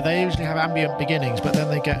is they usually have ambient beginnings, but then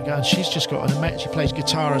they get going. She's just got she plays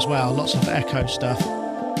guitar as well, lots of echo stuff.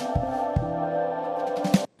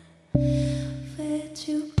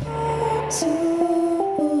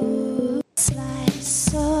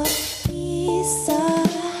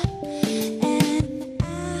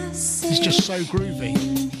 It's just so groovy.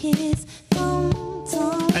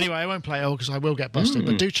 Anyway, I won't play it all because I will get busted,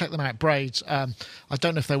 but do check them out. Braids. I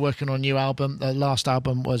don't know if they're working on a new album. Their last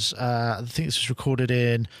album was, I think this was recorded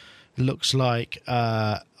in, looks like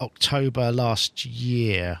October last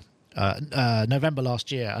year, November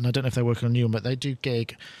last year, and I don't know if they're working on a new one, but they do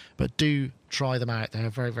gig, but do try them out. They are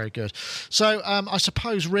very, very good. So I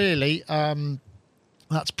suppose really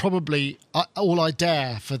that's probably all I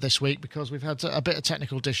dare for this week, because we've had a bit of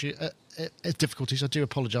technical difficulties. I do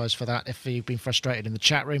apologise for that if you've been frustrated in the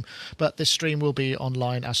chat room, but this stream will be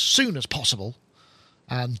online as soon as possible,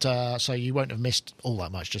 and so you won't have missed all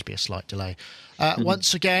that much, just be a slight delay.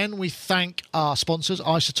 Once again, we thank our sponsors,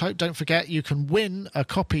 iZotope. Don't forget, you can win a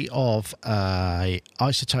copy of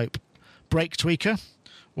iZotope Brake Tweaker.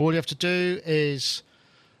 All you have to do is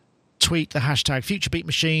tweet the hashtag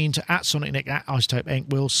FutureBeatMachine to @SonicNick @iZotope Inc.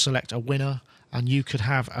 We'll select a winner, and you could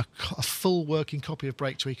have a full working copy of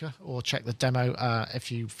Brake Tweaker, or check the demo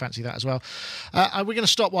if you fancy that as well. We're going to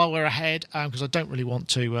stop while we're ahead, because I don't really want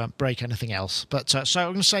to break anything else. But so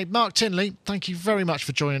I'm going to say, Mark Tinley, thank you very much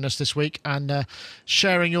for joining us this week and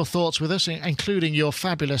sharing your thoughts with us, including your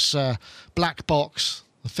fabulous black box.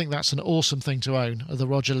 I think that's an awesome thing to own, of the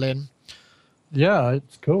Roger Lynn. Yeah,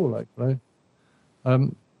 it's cool, actually.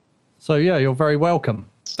 So, yeah, you're very welcome.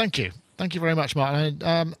 Thank you. Thank you very much, Mark. And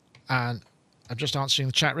I'm just answering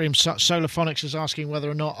the chat room. Solarphonics is asking whether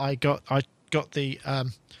or not I got the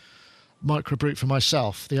microbrute for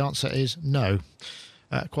myself. The answer is no.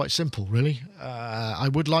 Quite simple, really. I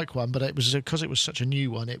would like one, but it was because it was such a new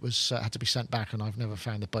one, it was had to be sent back, and I've never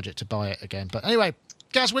found the budget to buy it again. But anyway,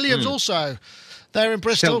 Gaz Williams also. They're in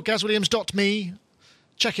Bristol, gazwilliams.me.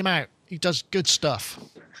 Check him out. He does good stuff.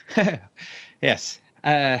 Yes.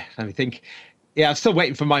 Let me think. Yeah, I'm still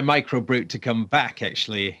waiting for my microbrute to come back,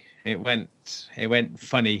 actually. It went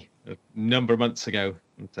funny a number of months ago.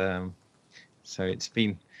 And, so it's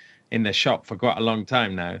been in the shop for quite a long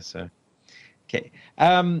time now. So, okay.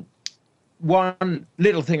 One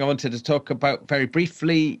little thing I wanted to talk about very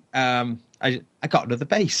briefly. I got another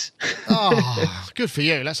bass. Oh, good for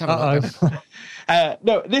you. Let's have a look.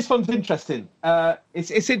 No, this one's interesting.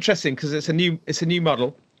 It's interesting because it's a new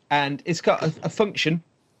model, and it's got a function.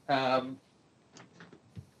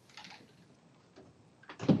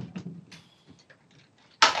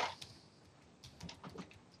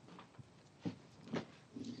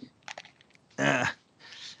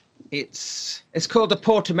 It's called a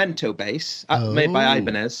portamento bass, made by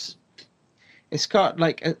Ibanez. It's got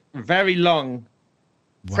like a very long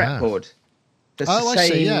fretboard. I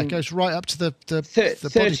see. Yeah, it goes right up to the 30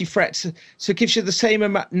 body. frets. So it gives you the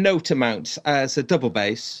same note amount as a double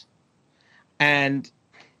bass, and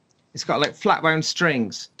it's got like flat wound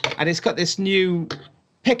strings, and it's got this new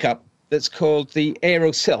pickup that's called the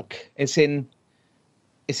Aero Silk. It's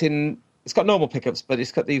got normal pickups, but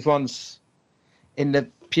it's got these ones in the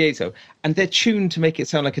piezo, and they're tuned to make it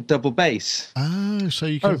sound like a double bass. Oh, so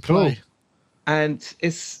you can play. Cool. And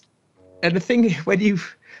the thing when you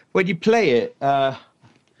play it,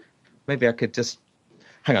 maybe I could just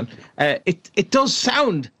hang on. It does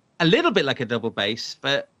sound a little bit like a double bass,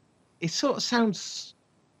 but it sort of sounds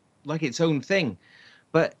like its own thing.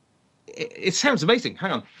 But it sounds amazing.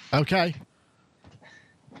 Hang on. Okay.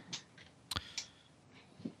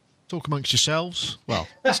 Talk amongst yourselves. Well,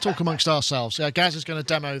 let's talk amongst ourselves. Gaz is going to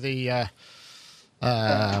demo the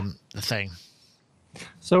thing.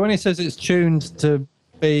 So when he says it's tuned to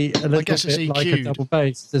be a little bit like a double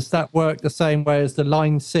bass, does that work the same way as the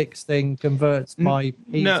Line 6 thing converts my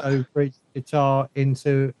piezo bridge guitar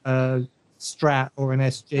into a Strat or an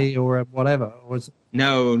SG or a whatever? Or is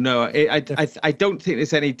No. I don't think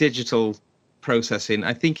there's any digital processing.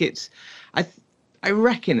 I think I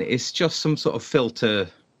reckon it's just some sort of filter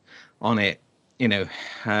on it,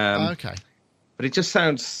 okay. But it just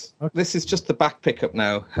sounds. Okay. This is just the back pickup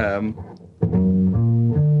now.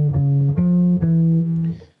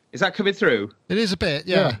 Is that coming through? It is a bit,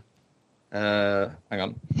 yeah. Hang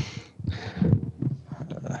on.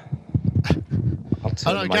 I'll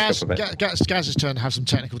turn the mic up a bit. Gaz's turn to have some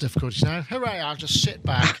technical difficulties now. Hooray! I'll just sit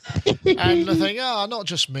back and I think, not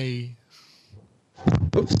just me.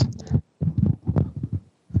 Oops.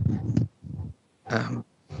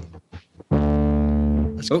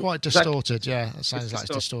 It's quite distorted. That sounds like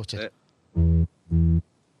it's distorted.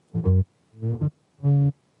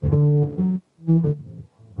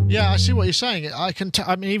 Yeah, I see what you're saying. I can.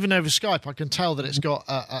 I mean, even over Skype, I can tell that it's got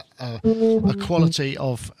a quality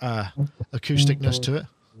of acousticness to it.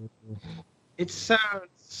 It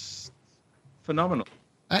sounds phenomenal.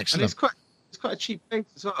 Excellent. And it's quite a cheap bass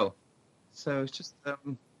as well. So it's just.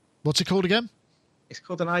 What's it called again? It's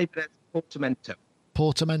called an Ibanez Portamento.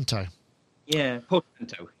 Portamento. Yeah,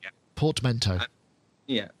 Portamento. Yeah. Portamento.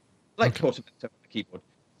 Yeah, like Portamento on the keyboard.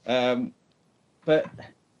 But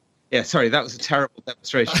yeah, sorry, that was a terrible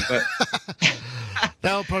demonstration. But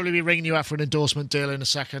they'll probably be ringing you up for an endorsement deal in a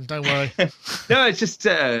second. Don't worry. No, it's just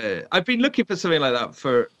I've been looking for something like that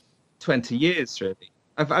for 20 years. Really,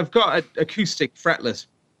 I've got an acoustic fretless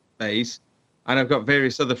bass, and I've got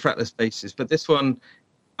various other fretless basses, but this one,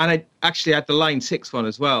 and I actually had the Line 6 one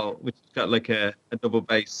as well, which has got like a double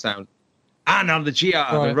bass sound. And on the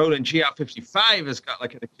GR, the Roland GR55 has got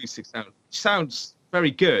like an acoustic sound. Sounds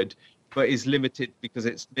very good, but is limited because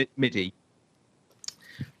it's MIDI.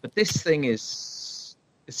 But this thing is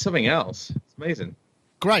something else. It's amazing.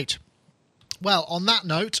 Great. Well, on that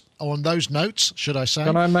note, or on those notes, should I say?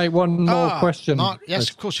 Can I make one more question? Mark, yes,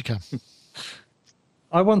 of course you can.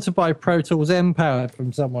 I want to buy Pro Tools M-Powered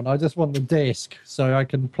from someone. I just want the disc so I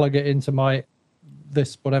can plug it into my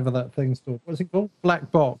whatever that thing's called. What's it called?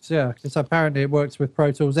 Black box, yeah. Because apparently it works with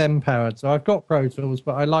Pro Tools M-Powered. So I've got Pro Tools,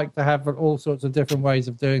 but I like to have all sorts of different ways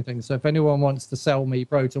of doing things. So if anyone wants to sell me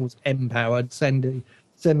Pro Tools M-Powered, send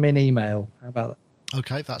me an email. How about that?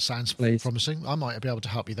 Okay, that sounds promising. I might be able to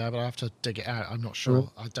help you there, but I have to dig it out. I'm not sure.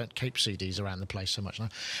 I don't keep CDs around the place so much now.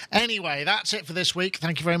 Anyway, that's it for this week.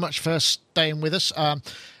 Thank you very much for staying with us.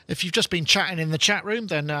 If you've just been chatting in the chat room,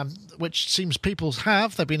 then which seems people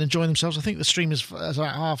have, they've been enjoying themselves. I think the stream is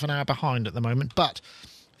about half an hour behind at the moment, but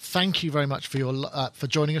thank you very much for your for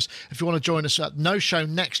joining us. If you want to join us at No Show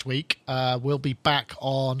next week, we'll be back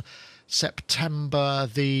on September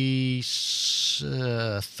the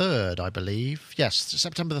 3rd, I believe. Yes,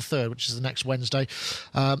 September the 3rd, which is the next Wednesday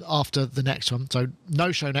after the next one. So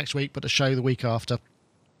no show next week, but a show the week after.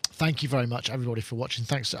 Thank you very much, everybody, for watching.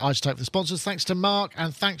 Thanks to iZotope for the sponsors. Thanks to Mark,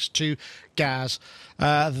 and thanks to Gaz.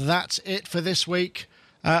 That's it for this week.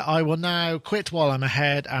 I will now quit while I'm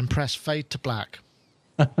ahead and press fade to black.